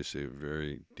obviously a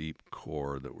very deep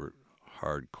core that were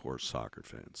hardcore soccer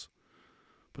fans,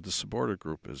 but the supporter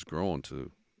group has grown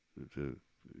to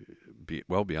be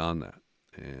well beyond that,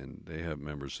 and they have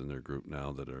members in their group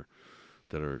now that are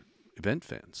event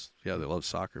fans. Yeah, they love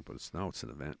soccer, but it's an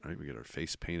event, right? We get our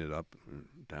face painted up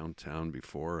downtown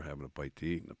before, having a bite to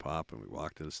eat and a pop, and we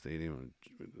walk to the stadium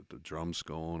and the drums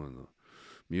going and the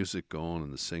music going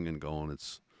and the singing going.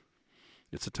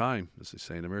 It's a time, as they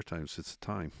say in the Maritimes. It's a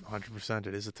time. 100%,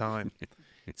 it is a time.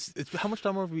 It's how much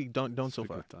time have we done so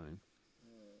far? Time.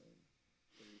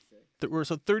 We're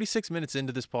 36 minutes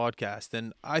into this podcast,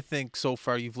 and I think so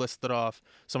far you've listed off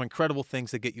some incredible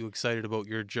things that get you excited about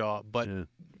your job. But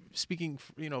speaking,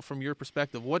 from your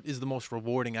perspective, what is the most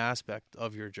rewarding aspect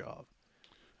of your job?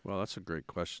 Well, that's a great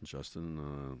question,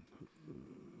 Justin.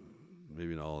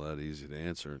 Maybe not all that easy to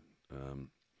answer.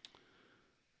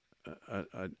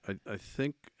 I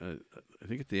think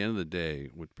at the end of the day,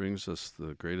 what brings us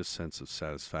the greatest sense of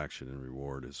satisfaction and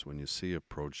reward is when you see a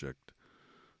project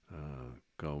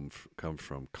come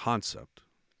from concept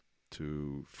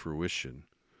to fruition.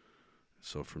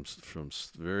 So from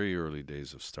very early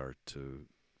days of start to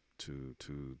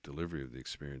delivery of the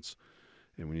experience,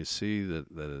 and when you see that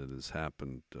it has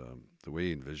happened the way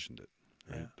you envisioned it,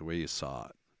 right? The way you saw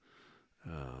it,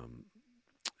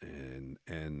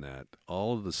 and that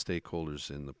all of the stakeholders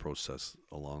in the process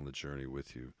along the journey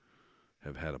with you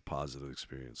have had a positive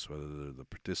experience, whether they're the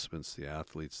participants, the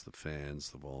athletes, the fans,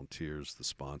 the volunteers, the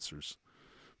sponsors,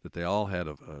 that they all had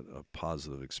a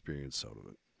positive experience out of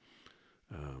it.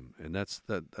 And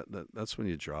that's when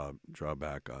you draw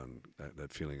back on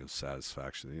that feeling of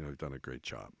satisfaction. You've done a great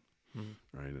job,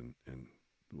 right? And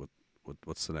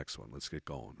what's the next one? Let's get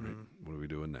going, right? What are we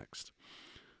doing next?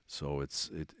 So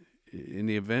in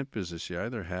the event business, you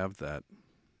either have that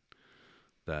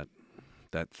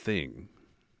thing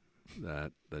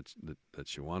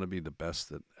that you want to be the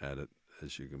best at it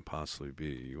as you can possibly be.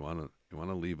 You want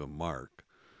to leave a mark,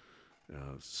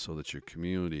 so that your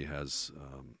community has,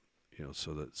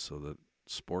 so that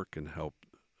sport can help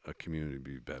a community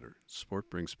be better. Sport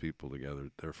brings people together,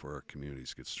 therefore our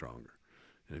communities get stronger.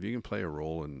 And if you can play a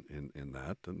role in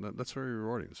that, then that's very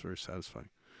rewarding. It's very satisfying.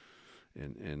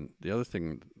 And the other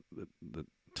thing that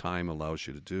time allows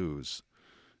you to do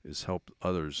is help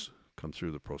others come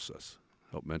through the process.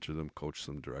 Help mentor them, coach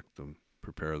them, direct them,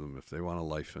 prepare them. If they want a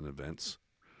life in events,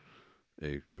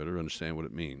 they better understand what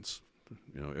it means.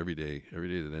 Every day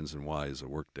that ends in Y is a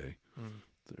work day.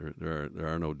 There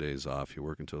are no days off. You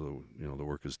work until the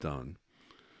work is done.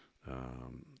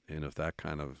 And if that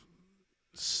kind of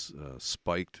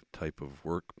spiked type of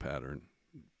work pattern,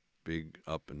 big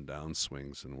up and down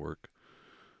swings in work,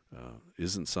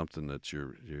 isn't something that that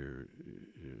you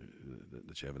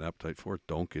have an appetite for,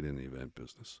 don't get in the event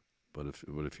business. But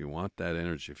if you want that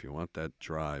energy, if you want that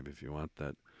drive, if you want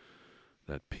that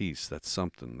peace, that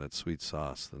something, that sweet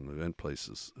sauce, then the event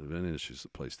industry is the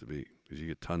place to be, because you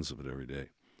get tons of it every day.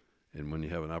 And when you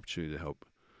have an opportunity to help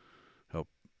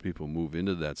people move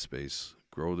into that space,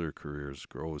 grow their careers,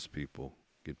 grow as people,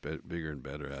 get bigger and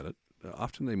better at it,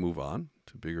 often they move on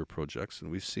to bigger projects, and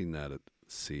we've seen that at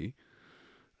sea.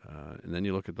 And then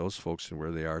you look at those folks and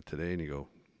where they are today, and you go,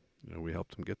 we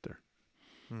helped them get there.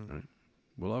 Right?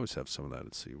 We'll always have some of that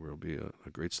at sea, where it'll be a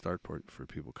great start point for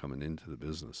people coming into the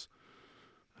business.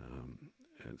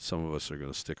 And some of us are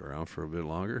going to stick around for a bit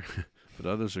longer, but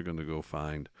others are going to go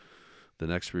find the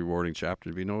next rewarding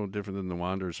chapter to be no different than the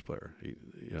Wanderers player.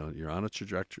 You're on a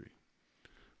trajectory.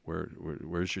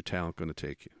 Where's your talent going to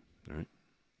take you? Right?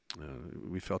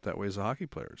 We felt that way as a hockey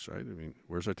players, right? I mean,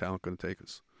 where's our talent going to take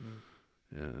us?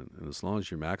 And as long as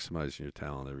you're maximizing your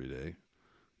talent every day,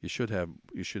 you should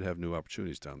have new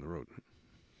opportunities down the road.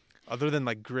 Other than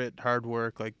like grit, hard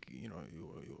work,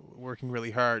 working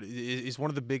really hard, is one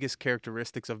of the biggest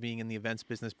characteristics of being in the events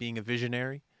business being a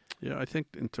visionary? Yeah, I think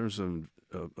in terms of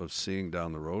seeing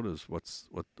down the road is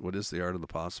what is the art of the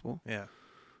possible. Yeah.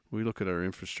 We look at our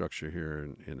infrastructure here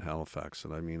in Halifax,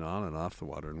 and I mean on and off the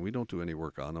water, and we don't do any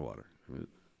work on the water. I mean,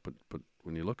 But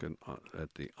when you look at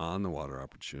the on the water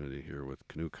opportunity here with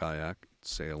canoe kayak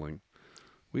sailing,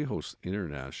 we host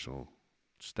international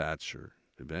stature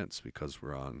events because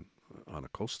we're in a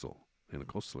coastal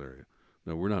area.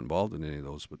 Now, we're not involved in any of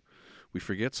those, but we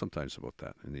forget sometimes about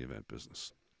that in the event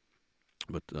business.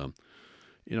 But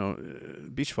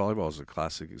beach volleyball is a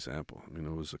classic example. I mean,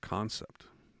 it was a concept,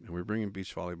 and we're bringing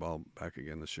beach volleyball back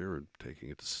again this year. We're taking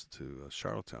it to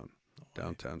Charlottetown,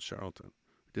 downtown Charlottetown.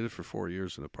 We did it for 4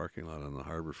 years in a parking lot on the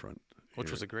harbor front,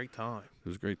 which was a great time. It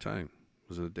was a great time.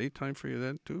 Was it a daytime for you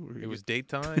then too? It was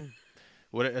daytime.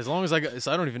 As long as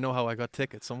I don't even know how I got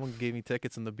tickets. Someone gave me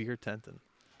tickets in the beer tent, and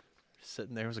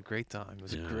sitting there was a great time. It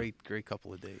was a great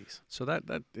couple of days. So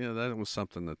that was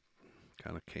something that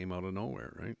kind of came out of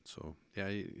nowhere, right? So yeah,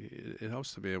 it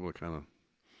helps to be able to kind of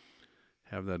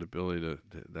have that ability to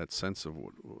that sense of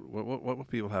what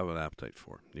people have an appetite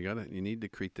for. You need to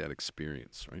create that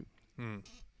experience, right?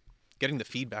 Getting the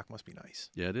feedback must be nice.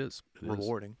 Yeah, it is.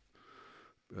 Rewarding.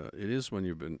 It is when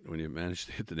you've managed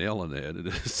to hit the nail on the head. It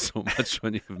is so much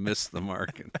when you've missed the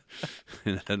mark and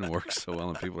it doesn't work so well,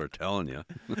 and people are telling you.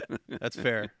 That's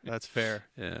fair.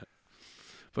 Yeah,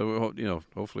 but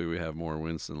hopefully we have more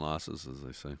wins than losses, as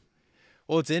they say.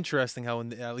 Well, it's interesting how,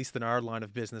 at least in our line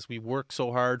of business, we work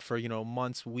so hard for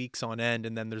months, weeks on end,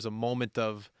 and then there's a moment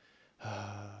of,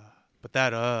 but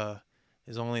that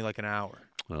is only like an hour.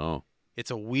 Oh, it's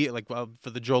a weird, like for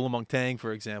the Joe Lamont Tang,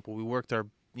 for example, we worked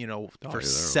for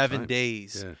 7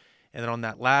 days. Yeah. And then on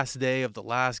that last day of the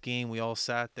last game, we all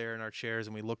sat there in our chairs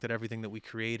and we looked at everything that we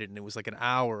created, and it was like an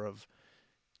hour of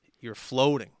you're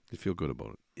floating. You feel good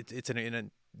about it. It's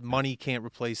money can't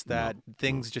replace that. No,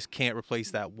 Things just can't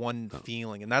replace that one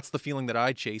feeling. And that's the feeling that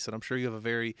I chase, and I'm sure you have a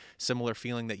very similar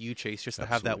feeling that you chase, just to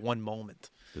have that one moment.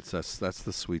 That's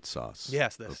the sweet sauce.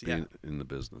 Yes, of being in the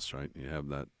business, right? You have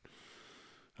that.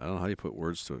 I don't know how you put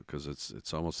words to it, because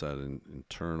it's almost that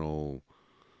internal,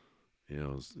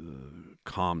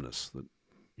 calmness that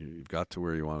you've got to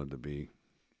where you wanted to be.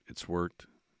 It's worked,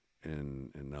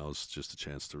 and now it's just a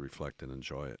chance to reflect and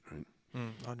enjoy it, right?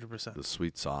 100%. The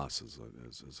sweet sauce, as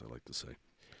I like to say.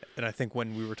 And I think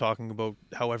when we were talking about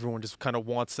how everyone just kind of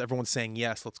everyone's saying,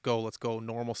 yes, let's go,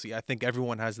 normalcy. I think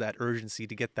everyone has that urgency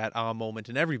to get that moment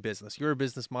in every business. Your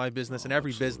business, my business, in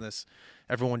every business,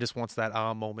 everyone just wants that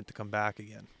moment to come back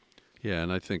again. Yeah,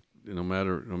 and I think no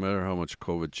matter how much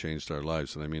COVID changed our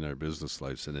lives, and I mean our business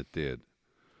lives, and it did,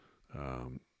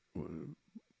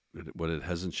 what it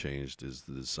hasn't changed is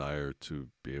the desire to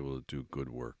be able to do good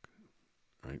work,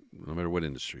 right? No matter what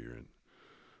industry you're in.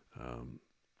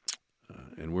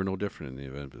 And we're no different in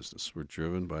the event business. We're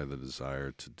driven by the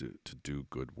desire to do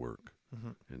good work.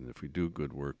 Mm-hmm. And if we do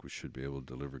good work, we should be able to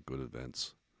deliver good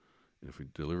events. And if we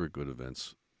deliver good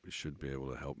events, we should be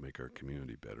able to help make our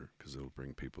community better, because it'll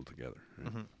bring people together.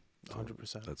 Right?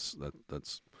 100%.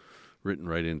 That's written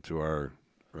right into our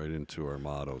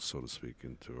motto, so to speak,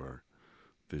 into our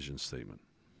vision statement.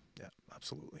 Yeah,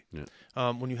 absolutely. Yeah.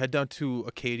 When you head down to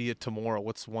Acadia tomorrow,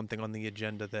 what's one thing on the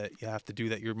agenda that you have to do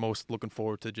that you're most looking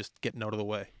forward to just getting out of the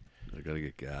way? I got to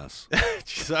get gas.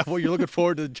 Well, you're looking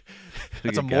forward to.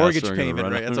 That's a mortgage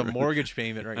payment, right? That's a mortgage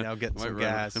payment right now. Getting some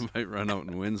gas. I might run out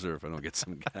in Windsor if I don't get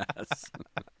some gas.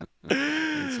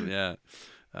 Yeah.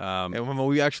 And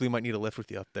we actually might need a lift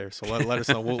with you up there, so let us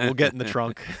know. We'll get in the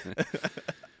trunk.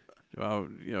 Well,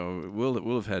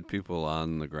 we'll have had people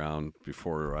on the ground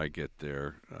before I get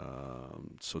there.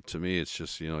 So to me, it's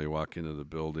just you walk into the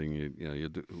building.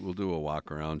 We'll do a walk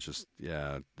around. Just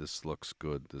this looks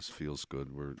good. This feels good.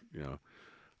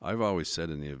 I've always said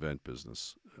in the event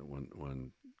business,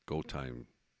 when go time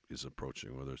is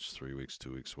approaching, whether it's 3 weeks,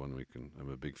 2 weeks, 1 week, and I'm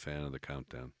a big fan of the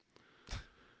countdown.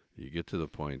 You get to the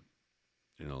point,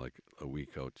 like a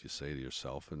week out, you say to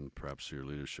yourself and perhaps your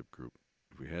leadership group,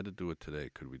 if we had to do it today,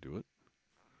 could we do it?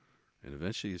 And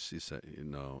eventually you say,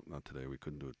 no, not today. We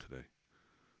couldn't do it today.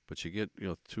 But you get,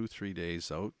 2-3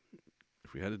 days out.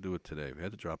 If we had to do it today, if we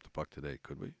had to drop the puck today,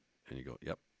 could we? And you go,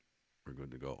 yep, we're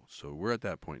good to go. So we're at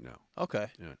that point now. Okay.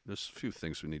 Yeah, there's a few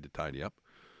things we need to tidy up.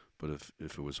 But if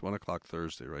it was 1 o'clock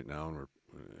Thursday right now and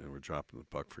we're dropping the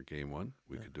puck for game 1,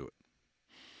 we could do it.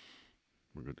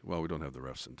 We're good. Well, we don't have the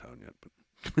refs in town yet, but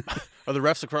are the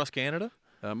refs across Canada?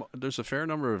 There's a fair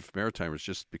number of Maritimers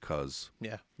just because.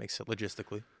 Yeah, makes it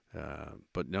logistically.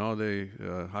 But no,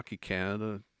 Hockey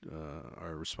Canada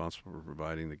are responsible for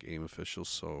providing the game officials,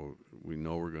 so we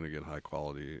know we're going to get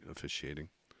high-quality officiating.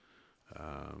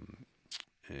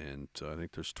 And I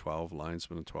think there's 12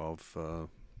 linesmen and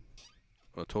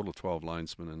a total of 12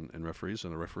 linesmen and referees,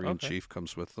 and a referee-in-chief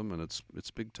comes with them, and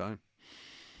it's big time.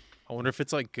 I wonder if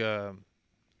it's like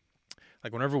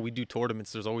Like whenever we do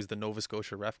tournaments, there's always the Nova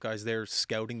Scotia ref guys there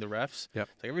scouting the refs. Yep.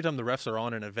 Like every time the refs are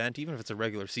on an event, even if it's a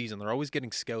regular season, they're always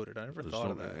getting scouted. I never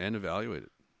thought of that. And evaluated.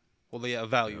 Well, they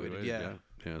evaluated, yeah.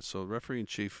 Yeah, so the referee in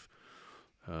chief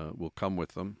will come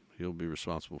with them. He'll be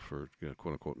responsible for,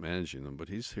 quote unquote, managing them, but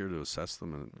he's here to assess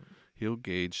them, and he'll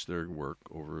gauge their work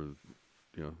over,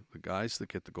 the guys that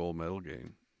get the gold medal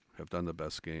game have done the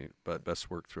best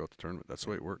work throughout the tournament. That's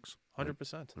the way it works.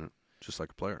 100%. Right? Just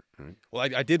like a player. Right? Well,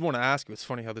 I did want to ask you. It's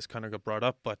funny how this kind of got brought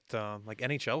up, but like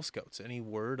NHL scouts, any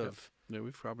word of? Yeah,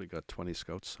 we've probably got 20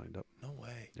 scouts signed up. No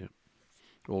way. Yeah.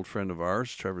 Old friend of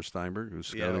ours, Trevor Steinberg, who's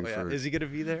scouting for. Is he going to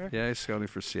be there? Yeah, he's scouting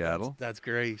for Seattle. That's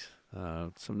great.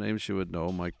 Some names you would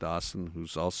know: Mike Dawson,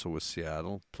 who's also with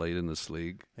Seattle, played in this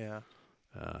league. Yeah.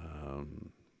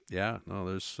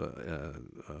 There's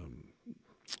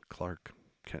Clark.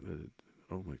 I'm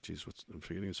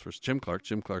forgetting his first. Jim Clark.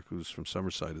 Jim Clark, who's from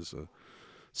Summerside, is a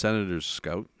Senators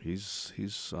scout. He's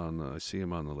on. I see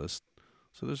him on the list.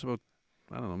 So there's about,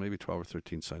 I don't know, maybe 12 or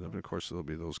 13 signed up. And of course, there'll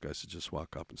be those guys that just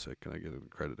walk up and say, "Can I get an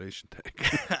accreditation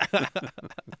tag?"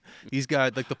 These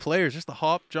guys, like the players, just the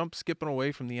hop, jump, skipping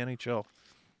away from the NHL.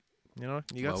 You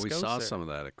got we scouts saw there. some of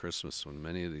that at Christmas when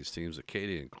many of these teams,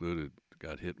 Acadia included,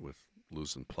 got hit with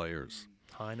losing players.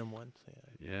 Heinem went.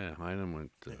 Yeah, Heinem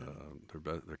went.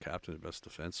 Their captain, their best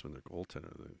defenseman, their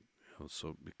goaltender.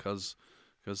 So because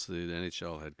the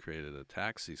NHL had created a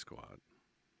taxi squad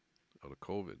out of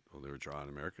COVID, they were drawing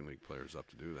American League players up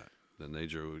to do that. Then they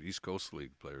drew East Coast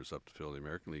League players up to fill the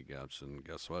American League gaps, and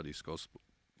guess what? East Coast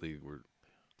League were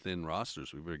thin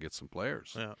rosters. We better get some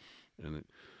players. Yeah.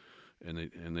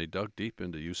 And they dug deep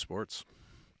into youth sports.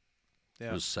 Yeah.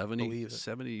 There was 70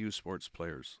 youth sports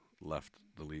players left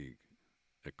the league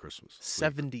at Christmas.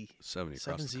 70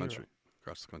 across the country.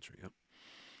 Across the country, yep.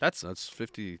 That's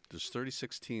 50. There's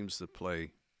 36 teams that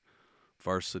play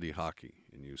varsity hockey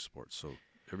in youth sports. So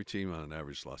every team on an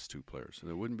average lost 2 players.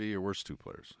 And it wouldn't be your worst 2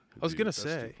 players. I was going to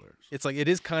say, it's like it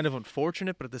is kind of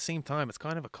unfortunate, but at the same time, it's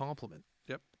kind of a compliment.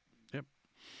 Yep.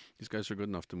 These guys are good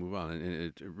enough to move on. And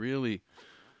it really,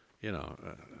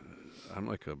 I'm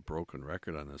like a broken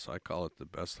record on this. I call it the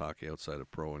best hockey outside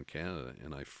of pro in Canada,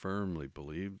 and I firmly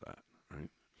believe that, right?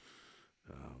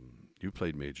 You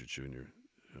played major junior.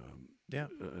 Yeah.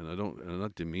 And I'm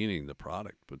not demeaning the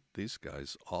product, but these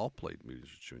guys all played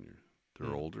major junior.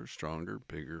 They're older, stronger,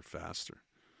 bigger, faster,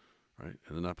 right?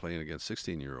 And they're not playing against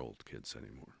 16-year-old kids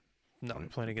anymore. No, right? they're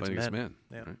playing against men.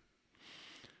 Yeah. Right?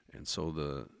 And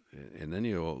so and then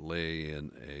you lay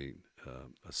in a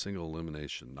single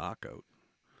elimination knockout,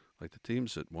 like the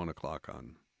teams at 1 o'clock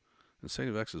on, and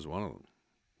St. FX is one of them.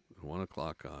 1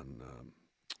 o'clock on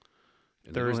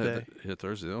Thursday.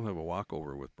 Thursday. They don't have a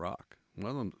walkover with Brock.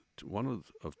 One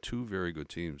of 2 very good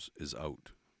teams is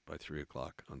out by 3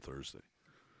 o'clock on Thursday.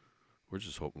 We're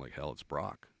just hoping like hell it's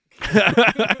Brock.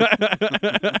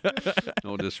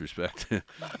 No disrespect to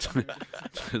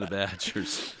the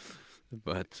Badgers,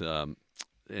 but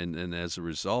and as a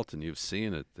result, and you've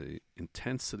seen it, the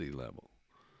intensity level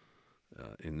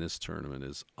in this tournament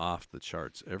is off the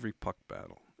charts. Every puck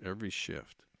battle, every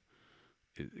shift,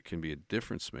 it can be a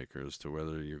difference maker as to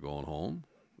whether you're going home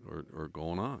or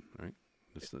going on. Right?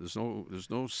 There's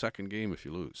no second game if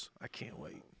you lose. I can't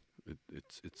wait.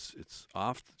 It's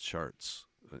off the charts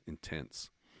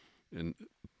intense, and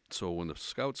so when the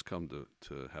scouts come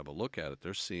to have a look at it,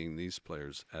 they're seeing these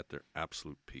players at their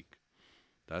absolute peak.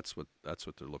 That's what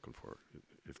they're looking for.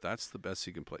 If that's the best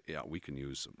he can play, yeah, we can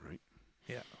use them, right?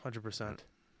 Yeah, 100%.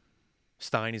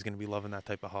 Stein is going to be loving that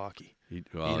type of hockey. He's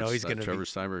going to Trevor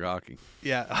Steinberg hockey.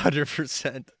 Yeah,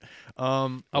 100%.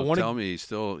 Tell me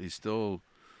he's still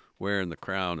wearing the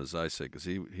crown, as I say, because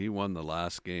he won the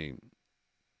last game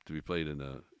to be played in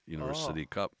the University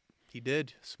Cup. He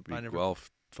did. Beat Guelph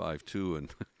 5-2 in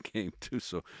game 2.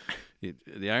 So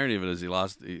the irony of it is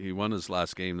he won his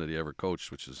last game that he ever coached,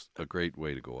 which is a great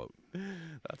way to go out.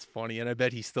 That's funny, and I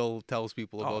bet he still tells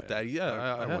people about that. Yeah,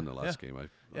 I won the last game.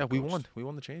 We won. We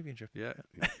won the championship. Yeah,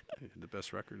 the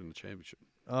best record in the championship.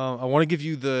 I want to give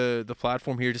you the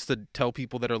platform here just to tell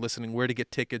people that are listening where to get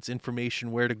tickets,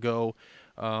 information, where to go.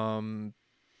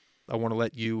 I want to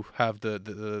let you have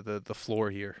the floor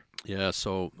here. Yeah,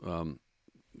 so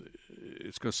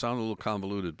it's going to sound a little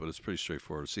convoluted, but it's pretty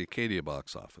straightforward. It's the Acadia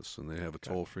box office, and they have a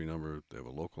toll-free number. They have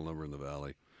a local number in the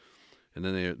Valley, and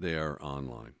then they are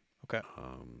online. Okay.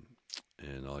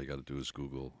 And all you got to do is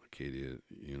Google Acadia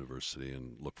University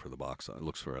and look for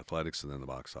looks for athletics, and then the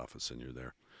box office, and you're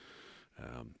there.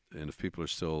 And if people are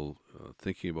still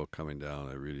thinking about coming down,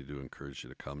 I really do encourage you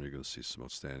to come. You're going to see some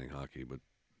outstanding hockey, but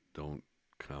don't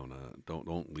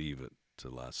leave it to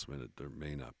the last minute. There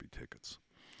may not be tickets.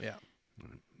 Yeah.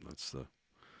 Right.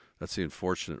 That's the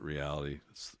unfortunate reality.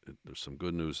 There's some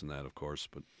good news in that, of course,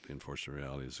 but the unfortunate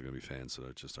reality is there are going to be fans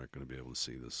that just aren't going to be able to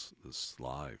see this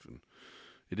live. And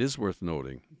it is worth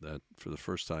noting that for the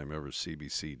first time ever,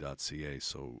 CBC.ca,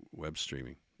 so web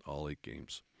streaming, all 8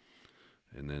 games.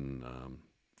 And then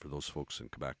for those folks in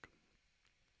Quebec,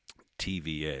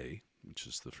 TVA, which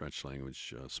is the French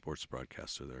language sports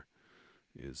broadcaster there,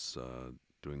 is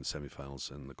doing the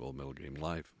semifinals and the gold medal game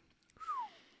live.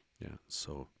 Yeah,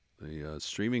 so the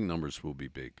streaming numbers will be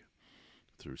big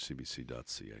through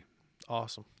CBC.ca.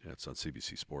 Awesome. Yeah, it's on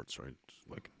CBC Sports, right?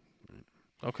 Right.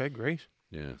 Okay, great.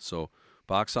 Yeah, so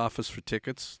box office for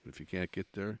tickets, if you can't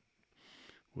get there,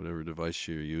 whatever device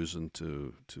you're using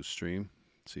to stream,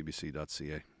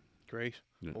 CBC.ca. Great.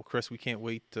 Yeah. Well, Chris, we can't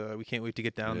wait. We can't wait to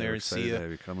get down there we're and excited see to you. have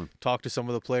you coming. Talk to some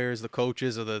of the players, the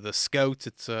coaches, or the scouts.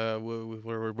 It's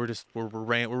we're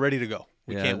ready to go.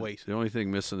 We can't wait. The only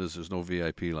thing missing is there's no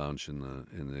VIP lounge in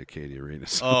the Acadia Arena.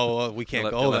 So Oh, we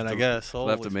can't go then. I guess we'll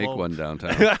have to make one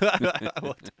downtown.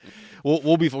 We're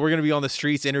going to be on the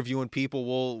streets interviewing people.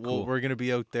 Cool. We're going to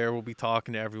be out there. We'll be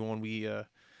talking to everyone. We're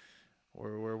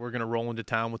going to roll into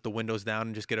town with the windows down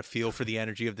and just get a feel for the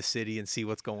energy of the city and see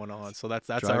what's going on. So that's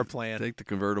our plan. Take the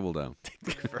convertible down.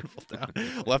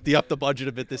 We'll have to up the budget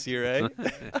a bit this year, eh?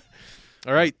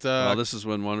 All right. Well, this has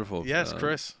been wonderful. Yes,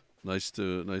 Chris. Nice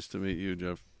to meet you,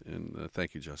 Jeff, and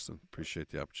thank you, Justin.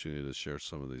 Appreciate the opportunity to share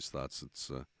some of these thoughts.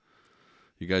 It's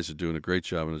you guys are doing a great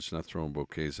job, and it's not throwing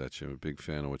bouquets at you. I'm a big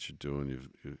fan of what you're doing.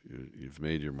 You've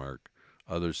made your mark.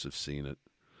 Others have seen it,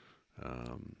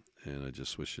 and I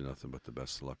just wish you nothing but the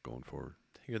best of luck going forward.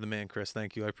 You're the man, Chris.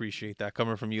 Thank you. I appreciate that.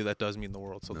 Coming from you, that does mean the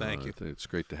world. So thank you. It's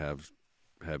great to have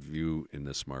you in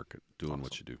this market doing Awesome.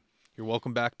 what you do. You're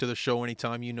welcome back to the show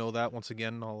anytime. You know that. Once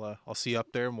again, I'll see you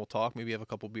up there and we'll talk. Maybe have a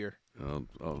couple beer.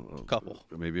 Couple.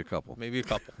 Maybe a couple. Maybe a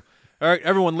couple. All right,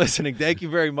 everyone listening, thank you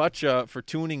very much for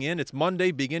tuning in. It's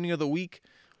Monday, beginning of the week.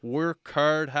 Work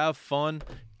hard, have fun,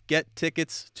 get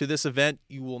tickets to this event.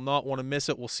 You will not want to miss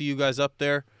it. We'll see you guys up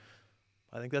there.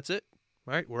 I think that's it.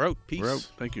 All right, we're out. Peace. We're out.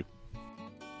 Thank you.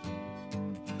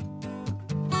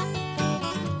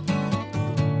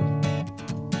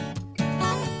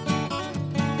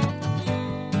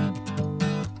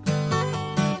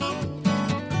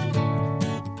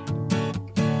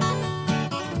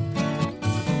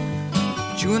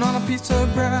 Chewing on a piece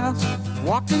of grass,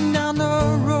 walking down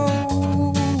the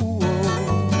road.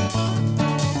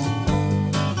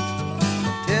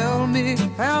 Tell me,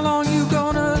 how long you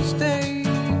gonna stay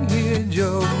here,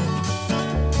 Joe?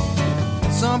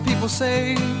 Some people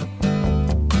say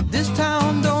this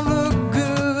town don't look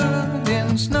good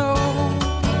in snow.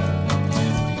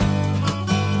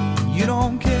 You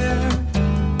don't care,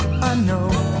 I know.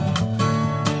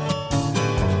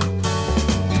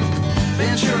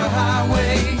 Ventura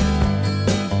Highway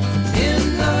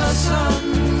in the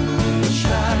sunshine,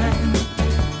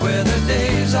 where the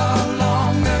days are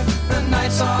longer, the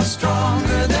nights are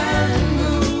stronger than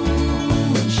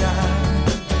moonshine.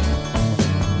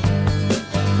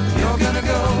 You're gonna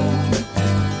go,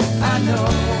 I know.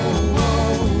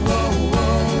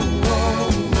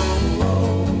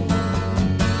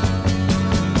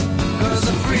 Cause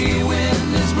the free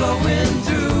wind is blowing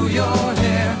through your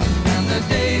hair, and the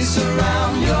days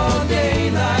surround your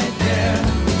daylight there.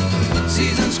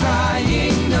 Seasons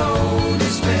crying, no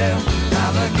despair.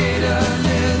 Alligator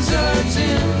lizards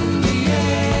in the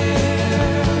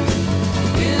air,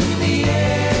 in the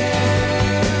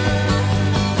air.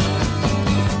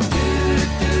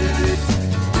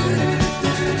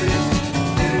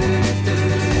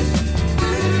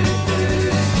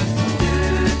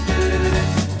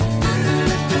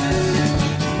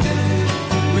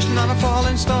 Wishing on a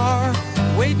falling star,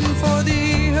 waiting for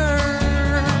the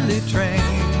early train.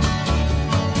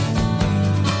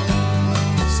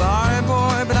 Sorry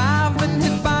boy, but I've been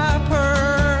hit by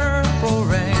purple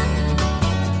rain.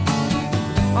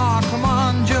 Oh, come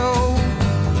on, Joe,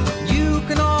 you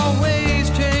can always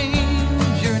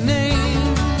change your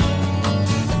name.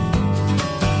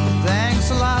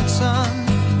 Thanks a lot, son,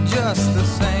 just the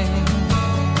same.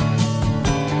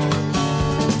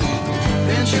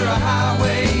 Ventura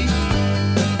Highway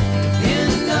in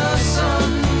the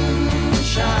sunshine,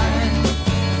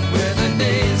 where the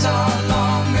days are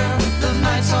longer, the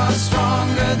nights are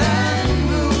stronger than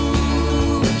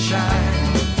moonshine.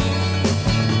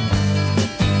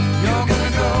 You're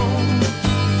gonna go,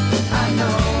 I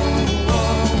know.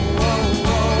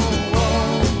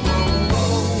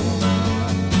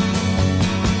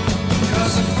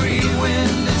 Cause the free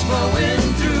wind is blowing